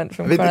they went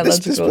from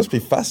chronological. This must be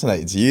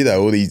fascinating to you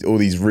though, all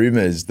these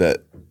rumors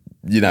that,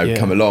 you know,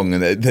 come along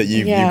and that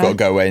you've got to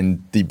go away and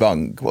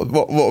debunk.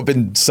 What have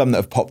been some that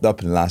have popped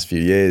up in the last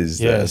few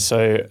years?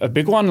 So a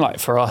big one, like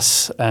for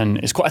us, and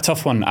it's quite a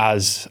tough one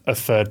as a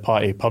third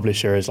party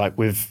publisher, is like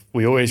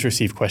we always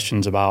receive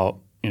questions about,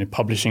 you know,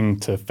 publishing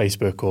to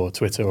Facebook or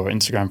Twitter or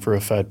Instagram for a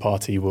third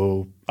party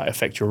will like,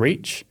 affect your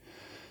reach.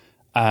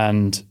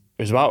 And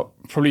it was about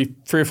probably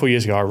 3 or 4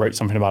 years ago, I wrote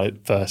something about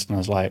it first, and I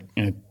was like,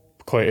 you know,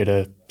 quoted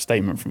a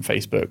statement from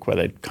Facebook where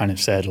they kind of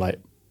said like,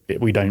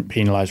 we don't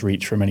penalize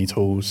reach from any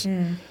tools.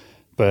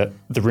 But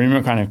the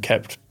rumor kind of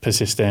kept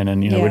persisting,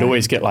 and, you know, we'd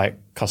always get like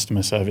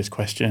customer service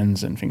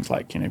questions and things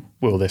like, you know,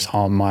 will this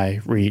harm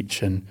my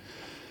reach? And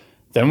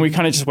then we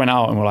kind of just went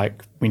out and were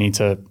like, we need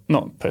to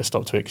not put a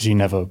stop to it, because you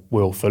never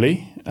will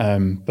fully.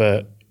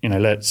 But, you know,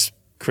 let's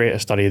create a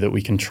study that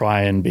we can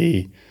try and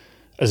be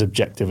as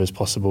objective as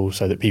possible,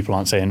 so that people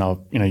aren't saying,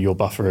 oh, you know, your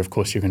buffer, of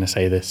course you're going to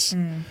say this.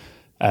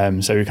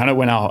 So we kind of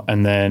went out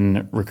and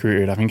then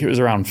recruited, I think it was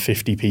around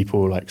 50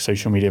 people, like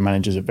social media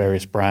managers at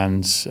various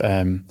brands,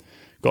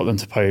 got them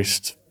to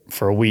post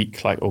for a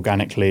week, like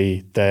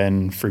organically,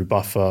 then through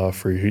Buffer,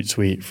 through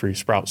Hootsuite, through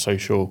Sprout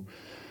Social.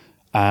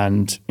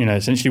 And, you know,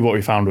 essentially what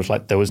we found was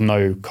like there was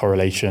no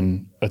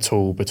correlation at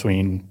all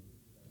between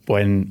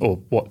when or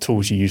what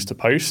tools you use to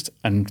post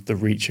and the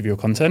reach of your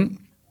content.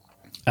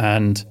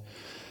 And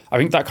I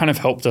think that kind of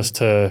helped us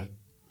to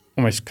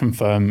almost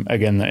confirm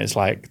again that it's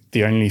like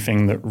the only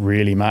thing that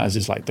really matters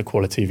is like the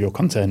quality of your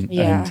content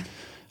and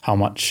how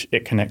much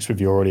it connects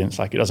with your audience.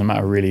 Like it doesn't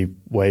matter really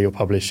where you're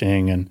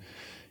publishing and,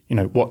 you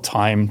know, what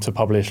time to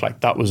publish. Like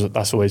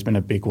that's always been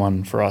a big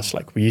one for us.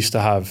 Like we used to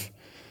have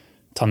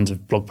tons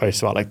of blog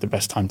posts about like the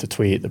best time to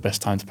tweet, the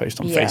best time to post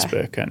on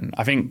Facebook. And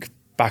I think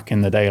back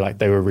in the day, like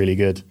they were really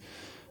good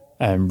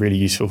and really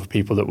useful for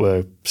people that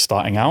were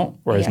starting out.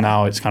 Whereas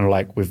now it's kind of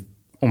like we've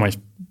almost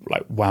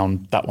like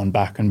wound that one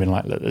back and been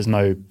like, look, there's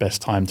no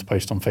best time to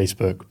post on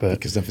Facebook, but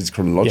because nothing's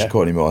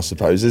chronological anymore, I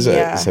suppose, is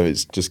it? So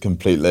it's just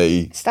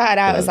completely started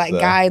out as like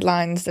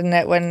guidelines, didn't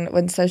it,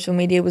 when social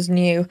media was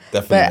new?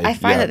 Definitely, but I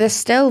find that there's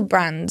still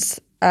brands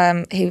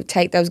who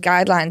take those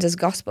guidelines as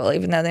gospel,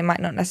 even though they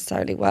might not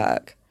necessarily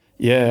work.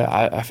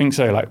 Yeah, I think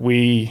so. Like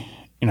we,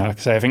 you know, like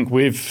I say, I think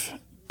we've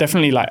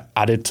definitely like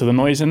added to the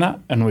noise in that,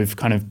 and we've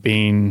kind of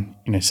been,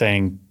 you know,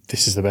 saying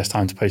this is the best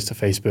time to post to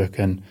Facebook.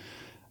 And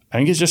I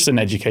think it's just an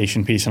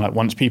education piece. And like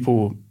once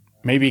people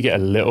maybe get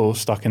a little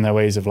stuck in their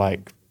ways of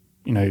like,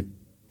 you know,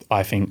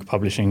 I think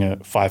publishing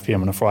at 5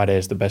 p.m. on a Friday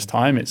is the best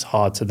time, it's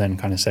hard to then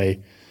kind of say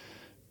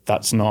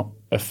that's not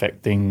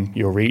affecting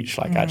your reach.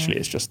 Like actually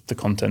it's just the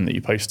content that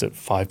you post at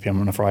 5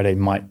 p.m. on a Friday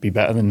might be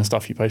better than the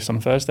stuff you post on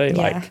a Thursday.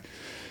 Like,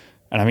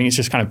 and I think it's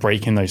just kind of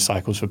breaking those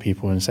cycles for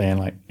people and saying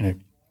like, you know,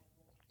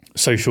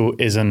 social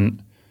isn't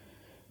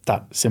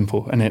that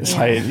simple. And it's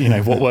like, you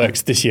know, what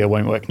works this year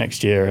won't work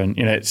next year. And,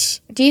 you know, it's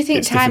Do you think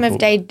it's time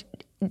difficult. of day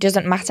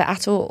doesn't matter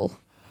at all?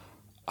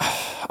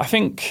 I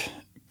think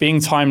being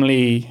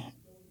timely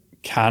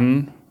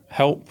can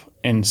help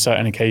in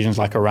certain occasions,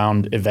 like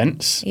around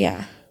events.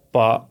 Yeah.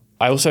 But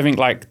I also think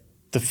like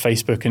the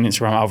Facebook and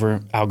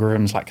Instagram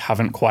algorithms like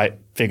haven't quite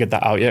figured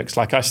that out yet. 'Cause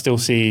like I still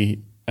see,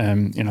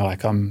 you know,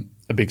 like I'm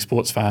a big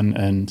sports fan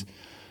and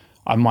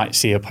I might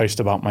see a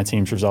post about my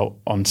team's result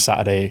on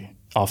Saturday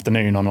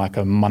afternoon on like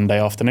a Monday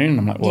afternoon.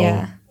 I'm like,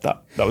 well,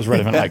 that was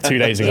relevant like 2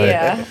 days ago.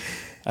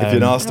 If you're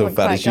an Arsenal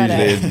fan, it's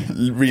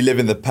usually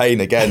reliving the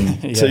pain again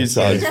 2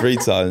 times, 3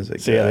 times. Like,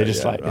 so they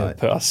just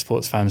put us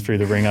sports fans through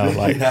the ringer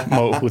like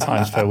multiple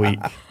times per week.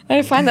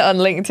 I find that on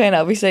LinkedIn,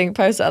 I'll be seeing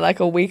posts that are like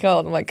a week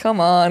old. I'm like, come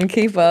on,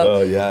 keep up.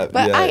 Oh yeah,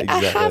 but I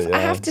exactly,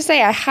 have to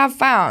say, I have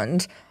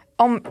found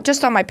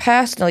just on my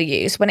personal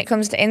use, when it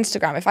comes to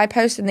Instagram, if I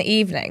post in the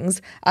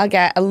evenings, I'll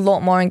get a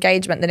lot more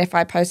engagement than if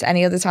I post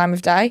any other time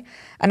of day.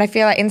 And I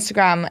feel like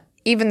Instagram,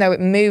 even though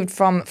it moved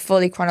from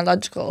fully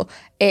chronological,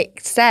 it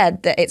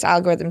said that its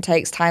algorithm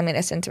takes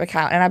timeliness into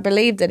account. And I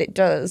believe that it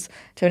does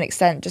to an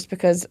extent, just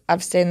because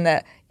I've seen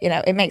that, you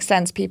know, it makes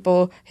sense.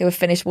 People who have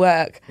finished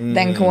work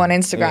then go on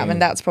Instagram,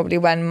 and that's probably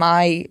when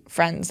my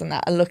friends and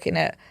that are looking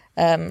at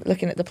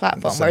the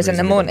platform, whereas in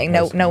the morning,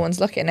 no one's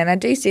looking. And I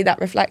do see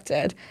that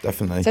reflected.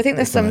 Definitely. So I think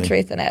there's some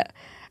truth in it.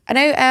 I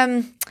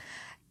know,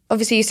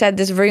 obviously you said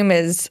there's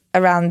rumours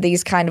around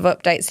these kind of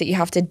updates that you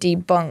have to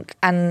debunk,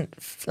 and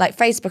like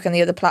Facebook and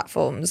the other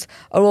platforms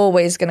are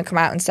always going to come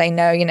out and say,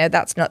 no, you know,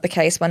 that's not the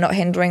case. We're not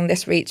hindering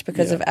this reach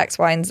because of X,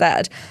 Y, and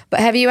Z. But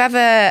have you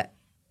ever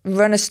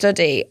run a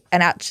study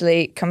and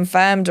actually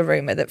confirmed a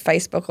rumour that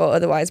Facebook or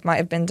otherwise might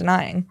have been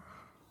denying?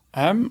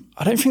 I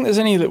don't think there's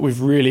any that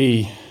we've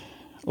really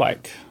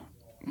like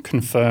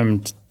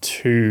confirmed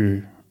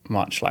too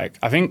much. Like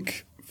I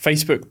think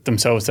Facebook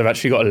themselves, they've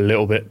actually got a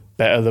little bit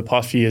better the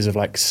past few years of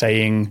like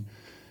saying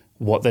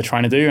what they're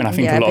trying to do. And I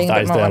think a lot of being a that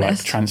bit is more their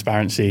honest.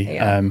 transparency.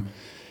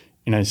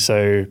 Yeah.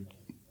 So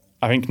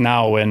I think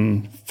now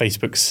when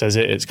Facebook says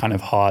it, it's kind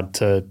of hard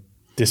to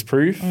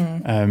disprove.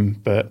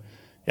 But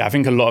yeah, I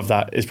think a lot of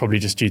that is probably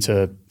just due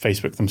to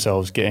Facebook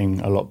themselves getting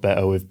a lot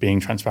better with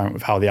being transparent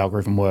with how the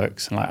algorithm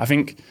works. And I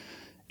think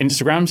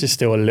Instagram's is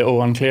still a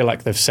little unclear.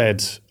 Like they've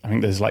said, I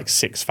think there's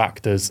 6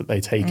 factors that they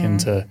take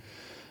into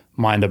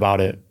mind about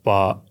it.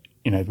 But,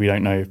 we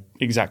don't know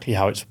exactly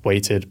how it's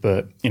weighted.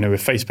 But,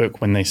 with Facebook,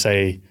 when they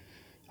say,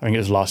 I think it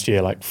was last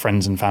year,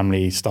 friends and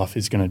family stuff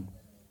is going to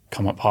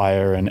come up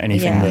higher and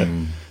anything that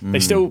they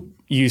still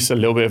use a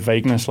little bit of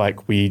vagueness.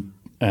 We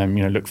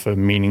look for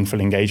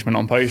meaningful engagement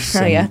on posts.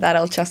 Oh yeah, that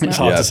old chestnut. It's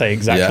hard to say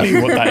exactly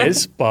what that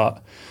is,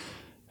 but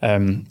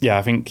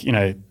I think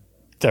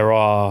there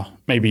are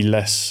maybe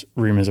less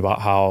rumors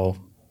about how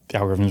the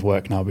algorithms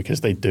work now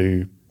because they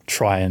do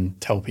try and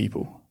tell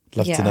people.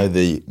 Love to know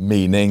the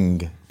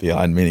meaning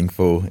behind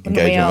meaningful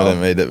engagement,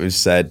 wouldn't we, that we've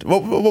said.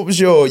 What was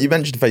you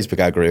mentioned the Facebook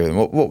algorithm,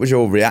 what was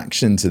your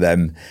reaction to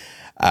them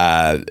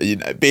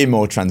being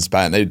more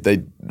transparent?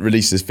 They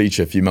released this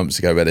feature a few months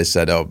ago where they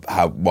said,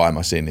 why am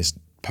I seeing this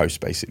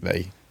post,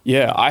 basically?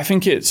 Yeah, I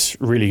think it's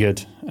really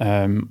good.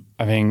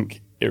 I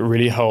think it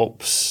really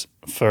helps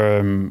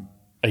from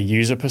a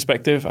user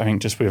perspective. I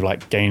think just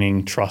with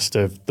gaining trust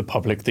of the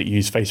public that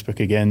use Facebook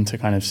again to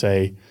kind of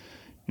say,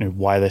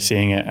 why they're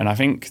seeing it. And I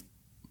think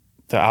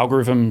the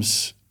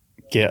algorithms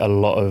get a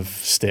lot of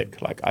stick.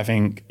 I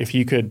think if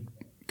you could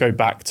go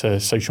back to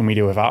social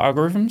media without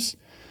algorithms,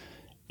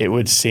 it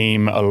would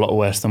seem a lot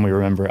worse than we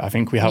remember it. I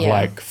think we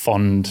have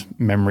fond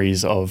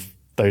memories of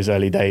those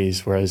early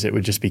days, whereas it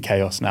would just be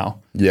chaos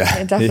now. Yeah,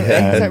 it definitely.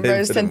 Yeah.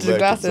 Rose-tinted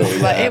glasses.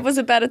 It was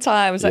a better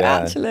time. It's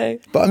actually.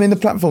 But I mean, the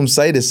platforms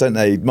say this, don't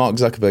they? Mark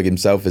Zuckerberg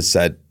himself has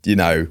said,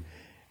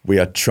 we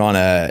are trying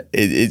to.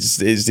 It's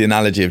the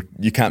analogy of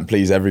you can't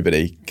please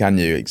everybody, can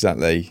you?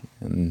 Exactly,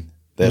 and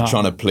they're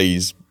trying to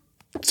please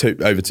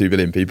over 2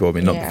 billion people. I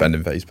mean, not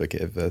defending Facebook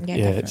here, but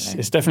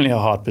it's definitely a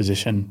hard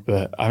position.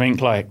 But I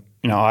think I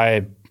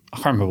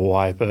can't remember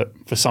why, but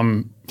for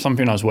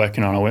something I was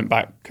working on, I went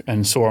back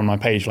and saw on my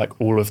page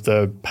all of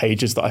the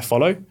pages that I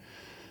follow.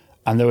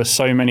 And there were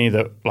so many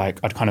that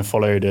I'd kind of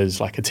followed as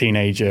a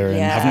teenager and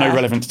have no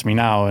relevance to me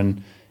now.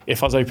 And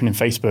if I was opening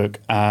Facebook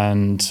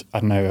and I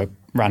don't know, a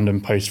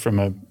random post from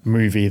a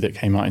movie that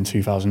came out in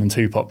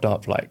 2002 popped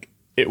up,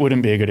 it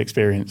wouldn't be a good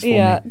experience for me.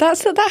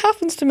 That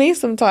happens to me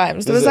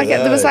sometimes. There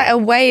was a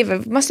wave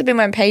of, must have been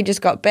when pages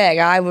got big.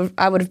 I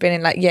would have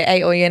been in year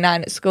 8 or year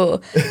 9 at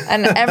school,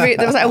 and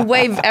there was a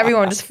wave of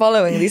everyone just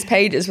following these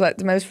pages with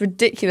the most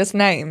ridiculous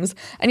names,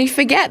 and you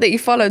forget that you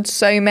followed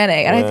so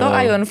many. And I thought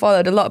I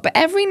unfollowed a lot, but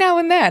every now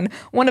and then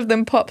one of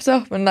them pops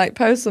up and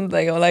posts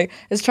something or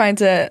is trying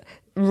to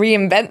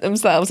reinvent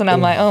themselves, and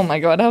I'm oh my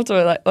god, I have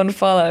to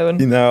unfollow.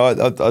 And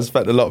I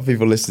expect a lot of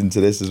people listening to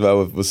this as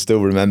well will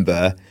still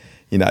remember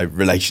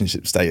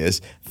relationship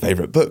status,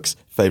 favourite books,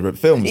 favourite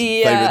films,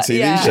 favourite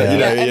TV show.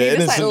 You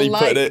innocently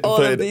put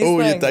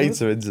all your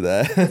data into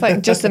there.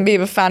 It's Justin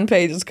Bieber fan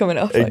page is coming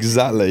up.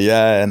 Exactly,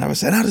 yeah. And I was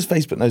saying, how does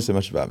Facebook know so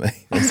much about me?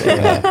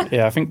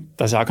 I think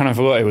that's. I kind of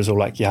forgot it was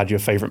all you had your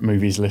favourite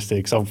movies listed,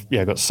 because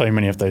I've got so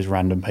many of those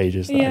random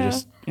pages that I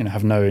just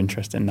have no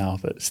interest in now,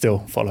 but still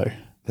follow.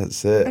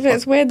 That's it. I think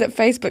it's weird that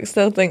Facebook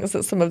still thinks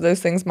that some of those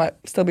things might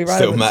still be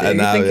relevant. Still matter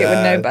now. You think it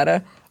would know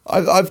better.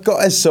 I've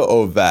got a sort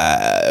of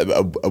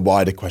a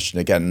wider question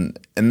again,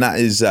 and that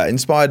is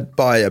inspired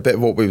by a bit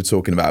of what we were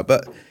talking about.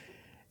 But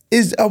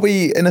are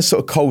we in a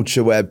sort of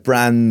culture where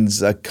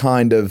brands are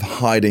kind of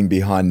hiding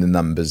behind the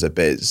numbers a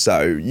bit?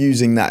 So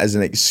using that as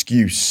an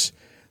excuse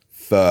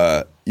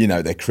for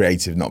their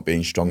creative not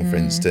being strong. For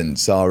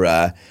instance,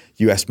 our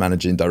US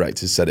managing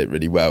director said it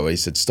really well. He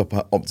said, "Stop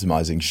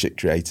optimizing shit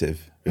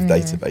creative with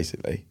data,"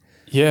 basically.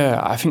 Yeah,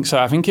 I think so.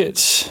 I think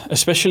it's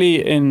especially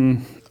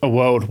in a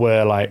world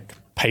where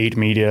paid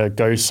media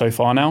goes so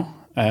far now.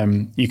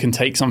 You can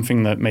take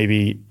something that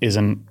maybe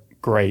isn't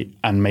great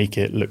and make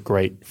it look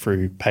great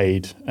through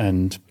paid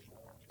and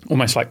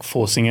almost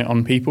forcing it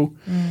on people.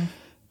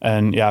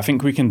 And I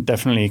think we can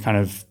definitely kind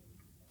of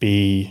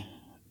be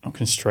not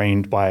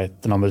constrained by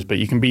the numbers, but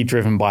you can be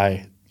driven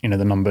by,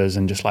 the numbers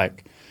and just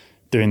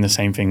doing the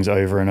same things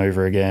over and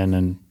over again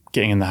and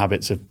getting in the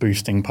habits of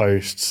boosting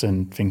posts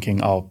and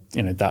thinking,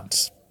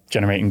 that's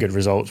generating good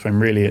results, when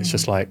really it's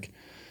just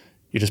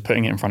you're just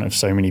putting it in front of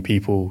so many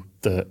people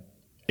that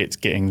it's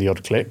getting the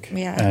odd click.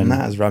 Yeah. And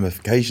that has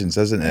ramifications,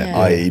 doesn't it?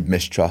 I.e.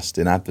 mistrust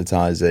in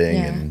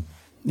advertising.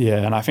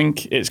 And I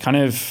think it's kind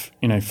of,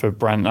 for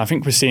brand, I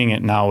think we're seeing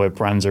it now where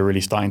brands are really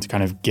starting to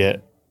kind of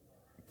get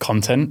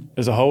content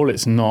as a whole.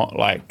 It's not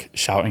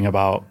shouting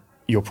about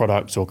your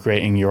products or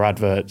creating your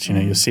adverts.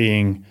 You're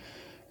seeing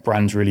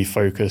brands really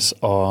focus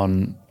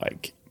on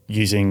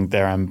using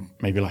their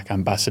maybe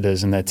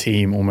ambassadors and their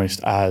team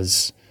almost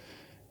as,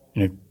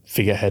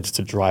 figureheads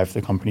to drive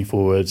the company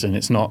forwards. And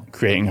it's not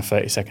creating a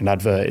 30-second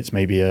advert. It's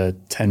maybe a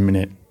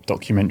 10-minute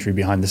documentary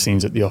behind the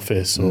scenes at the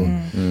office or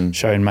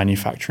showing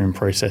manufacturing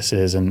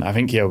processes. And I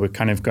think, we're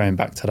kind of going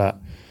back to that.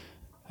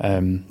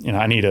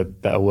 I need a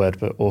better word,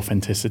 but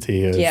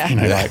authenticity of, Yeah.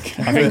 like,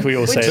 I think we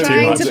all say it We're too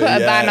trying much. to put a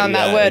ban on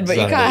that word, but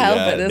you can't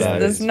help it.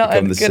 There's not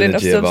a Become the good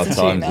enough synergy of our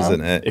substitute times, now.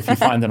 isn't it? If you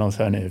find an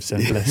alternative,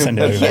 send it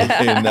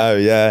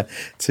over.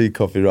 Two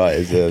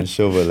copywriters, I'm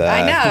sure we'll.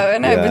 I know.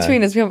 yeah.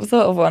 Between us, we haven't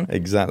thought of one.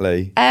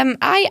 Exactly.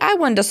 I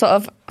wonder, sort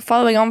of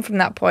following on from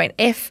that point,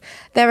 if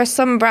there are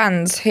some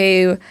brands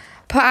who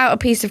put out a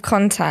piece of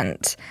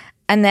content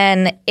and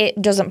then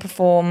it doesn't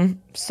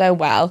perform so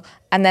well,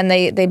 and then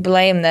they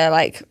blame their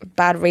like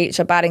bad reach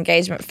or bad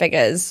engagement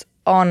figures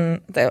on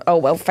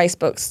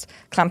Facebook's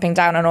clamping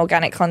down on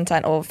organic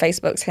content, or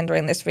Facebook's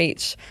hindering this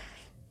reach,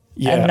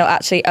 and not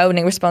actually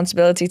owning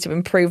responsibility to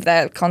improve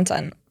their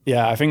content.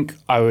 Yeah, I think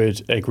I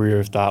would agree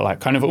with that. Like,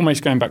 kind of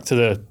almost going back to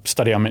the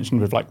study I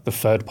mentioned with like the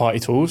third-party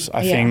tools.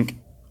 I think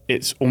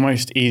it's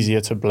almost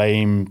easier to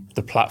blame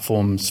the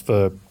platforms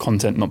for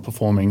content not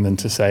performing than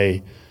to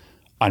say,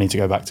 I need to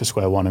go back to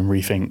square one and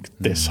rethink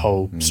this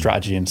whole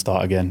strategy and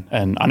start again.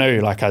 And I know,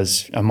 like,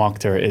 as a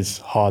marketer, it is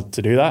hard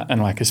to do that.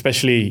 And like,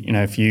 especially,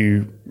 if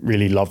you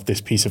really love this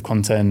piece of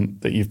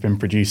content that you've been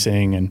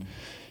producing, and,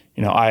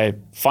 I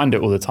find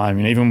it all the time,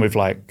 even with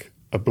like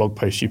a blog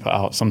post you put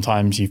out,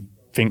 sometimes you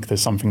think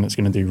there's something that's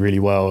going to do really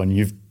well and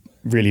you've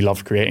really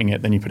loved creating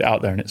it, then you put it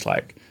out there and it's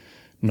like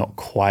not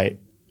quite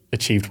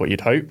achieved what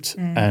you'd hoped.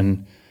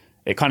 And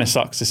it kind of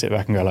sucks to sit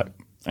back and go like,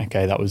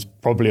 okay, that was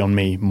probably on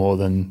me more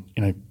than,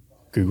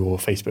 Google or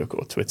Facebook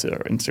or Twitter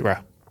or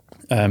Instagram.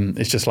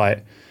 It's just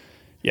like,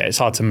 it's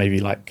hard to maybe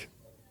like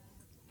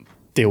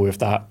deal with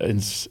that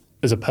as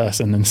a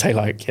person and say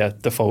like,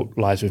 the fault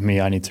lies with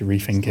me. I need to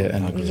rethink it.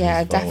 And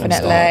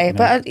Definitely.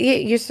 But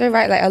you're so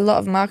right. Like, a lot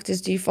of marketers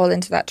do fall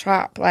into that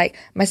trap, like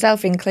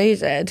myself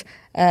included.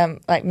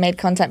 Like, made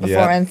content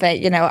before and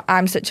think,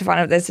 I'm such a fan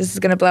of this is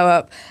going to blow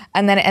up,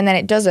 and then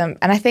it doesn't.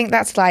 And I think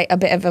that's like a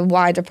bit of a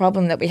wider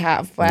problem that we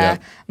have, where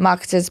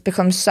marketers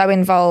become so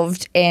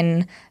involved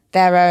in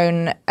their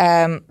own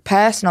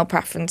personal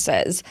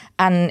preferences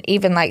and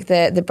even like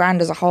the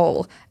brand as a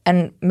whole,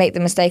 and make the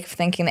mistake of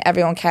thinking that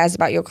everyone cares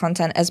about your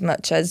content as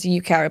much as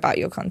you care about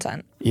your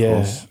content.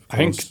 Yeah, I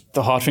think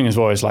the hard thing as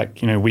well is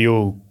like, we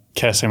all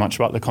care so much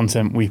about the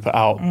content we put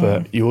out,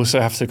 but you also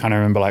have to kind of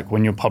remember, like,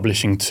 when you're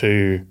publishing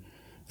to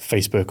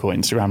Facebook or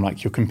Instagram,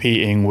 like, you're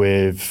competing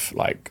with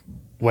like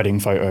wedding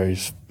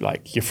photos,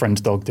 like your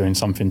friend's dog doing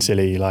something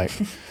silly, like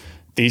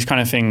these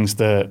kind of things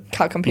that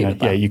can't compete with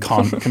that. you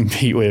can't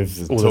compete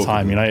with all the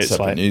time. It's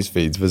separate like news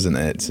feeds, wasn't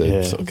it,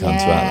 to sort of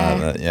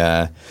counteract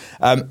that?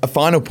 A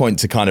final point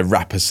to kind of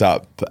wrap us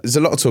up. There's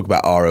a lot of talk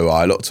about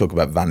ROI, a lot of talk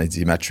about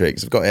vanity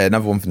metrics. I've got here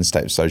another one from the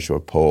State of Social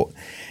report.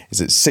 Is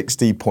that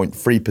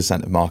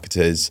 60.3% of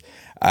marketers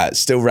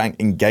still rank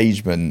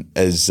engagement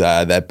as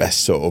their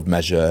best sort of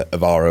measure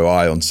of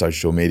ROI on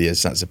social media.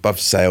 So that's above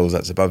sales,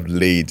 that's above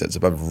leads, that's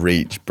above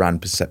reach,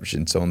 brand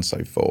perception, so on and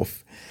so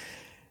forth.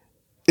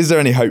 Is there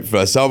any hope for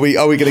us? Are we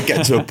going to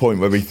get to a point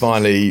where we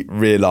finally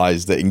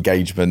realise that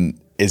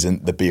engagement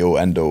isn't the be-all,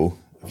 end-all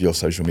of your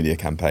social media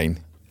campaign?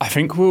 I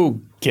think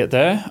we'll get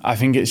there. I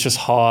think it's just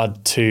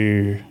hard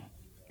to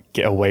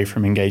get away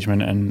from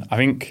engagement, and I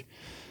think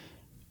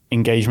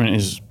engagement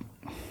is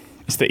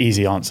the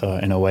easy answer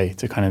in a way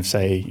to kind of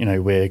say,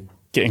 we're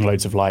getting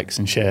loads of likes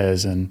and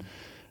shares and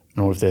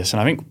all of this.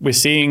 And I think we're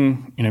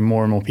seeing,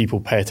 more and more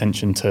people pay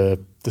attention to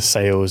the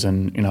sales.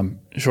 And, I'm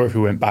sure if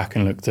we went back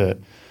and looked at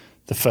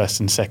the first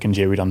and second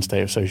year we'd done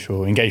State of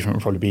Social, engagement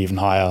would probably be even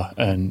higher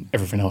and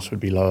everything else would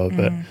be lower.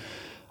 But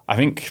I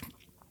think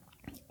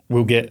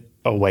we'll get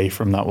away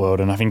from that world.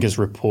 And I think as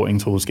reporting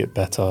tools get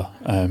better,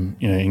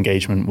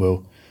 engagement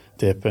will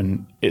dip.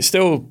 And it's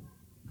still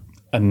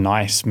a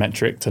nice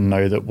metric to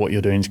know that what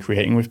you're doing is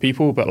creating with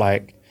people, but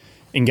like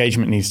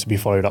engagement needs to be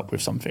followed up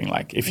with something.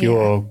 Like if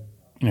your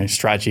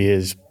strategy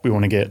is we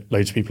want to get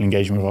loads of people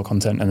engaging with our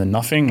content and then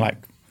nothing, like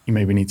you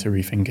maybe need to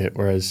rethink it.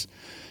 Whereas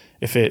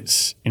if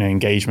it's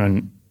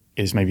engagement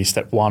is maybe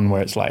step one,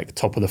 where it's like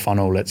top of the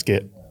funnel, let's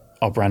get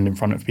our brand in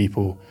front of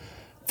people,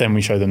 then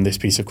we show them this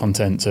piece of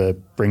content to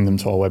bring them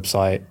to our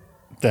website,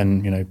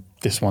 then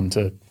this one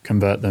to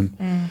convert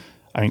them.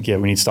 I think we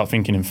need to start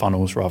thinking in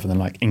funnels rather than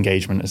like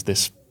engagement as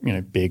this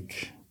big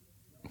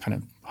kind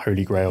of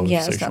holy grail.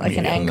 Yeah, it's not like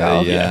an end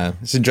goal. Yeah,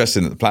 it's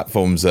interesting that the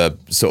platforms are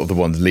sort of the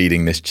ones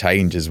leading this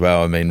change as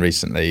well. I mean,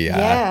 recently,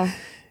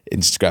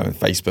 Instagram and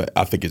Facebook.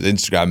 I think it's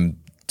Instagram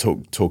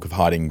talk of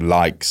hiding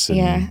likes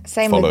and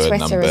same follower with Twitter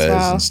numbers as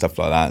well. and stuff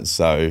like that.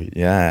 So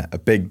a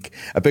big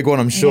one.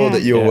 I'm sure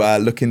that you'll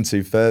look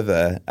into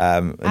further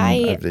over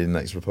the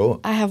next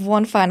report. I have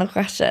one final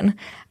question.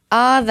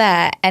 Are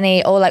there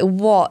any, or like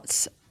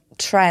what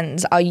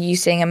trends are you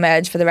seeing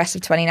emerge for the rest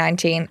of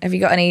 2019? Have you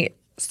got any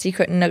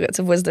secret nuggets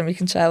of wisdom you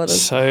can share with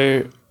us?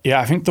 So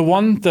I think the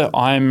one that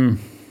I'm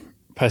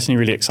personally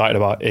really excited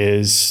about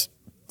is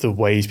the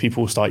ways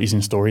people start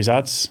using stories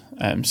ads.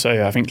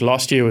 So I think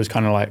last year was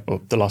kind of like,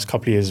 or the last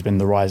couple of years has been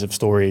the rise of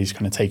stories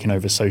kind of taking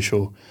over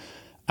social.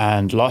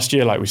 And last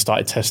year, like we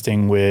started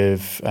testing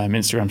with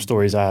Instagram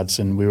stories ads,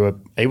 and we were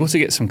able to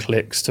get some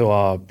clicks to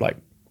our like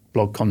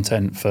blog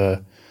content for,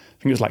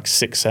 I think it was like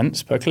 6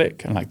 cents per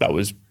click. And like that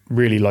was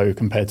really low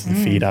compared to the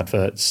feed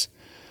adverts.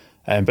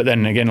 But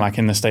then again, like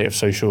in the State of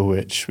Social,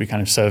 which we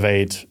kind of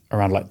surveyed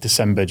around like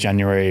December,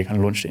 January, kind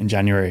of launched it in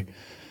January,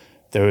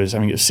 there was, I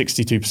think it was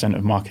 62%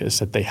 of marketers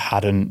said they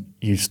hadn't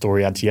used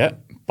story ads yet,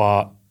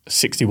 but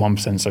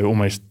 61%, so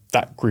almost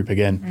that group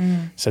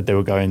again, said they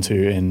were going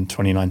to in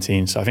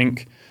 2019. So I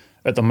think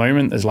at the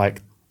moment there's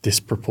like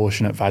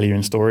disproportionate value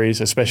in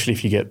stories, especially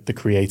if you get the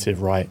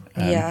creative right.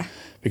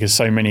 Because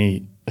so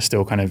many are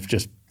still kind of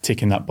just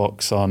ticking that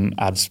box on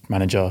Ads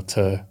Manager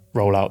to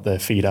roll out their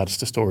feed ads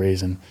to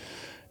stories, and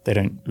they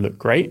don't look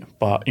great.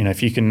 But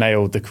if you can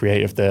nail the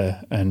creative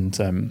there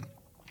and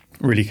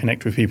really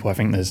connect with people, I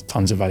think there's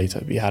tons of value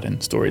to be had in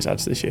stories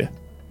ads this year.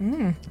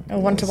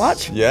 One to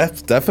watch. Yeah,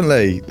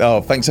 definitely.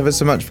 Oh, thanks ever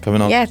so much for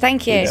coming on. Yeah,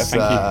 thank you.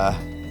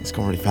 Thank you. It's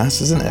gone really fast,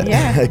 hasn't it?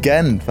 Yeah.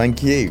 Again,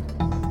 thank you.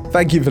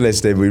 Thank you for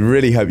listening. We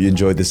really hope you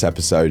enjoyed this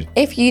episode.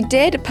 If you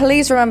did,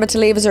 please remember to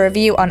leave us a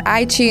review on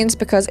iTunes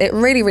because it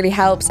really, really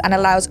helps and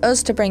allows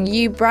us to bring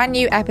you brand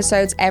new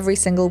episodes every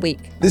single week.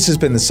 This has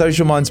been the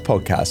Social Minds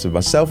podcast with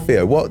myself,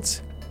 Theo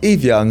Watt,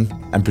 Eve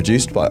Young, and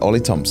produced by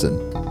Ollie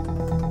Thompson.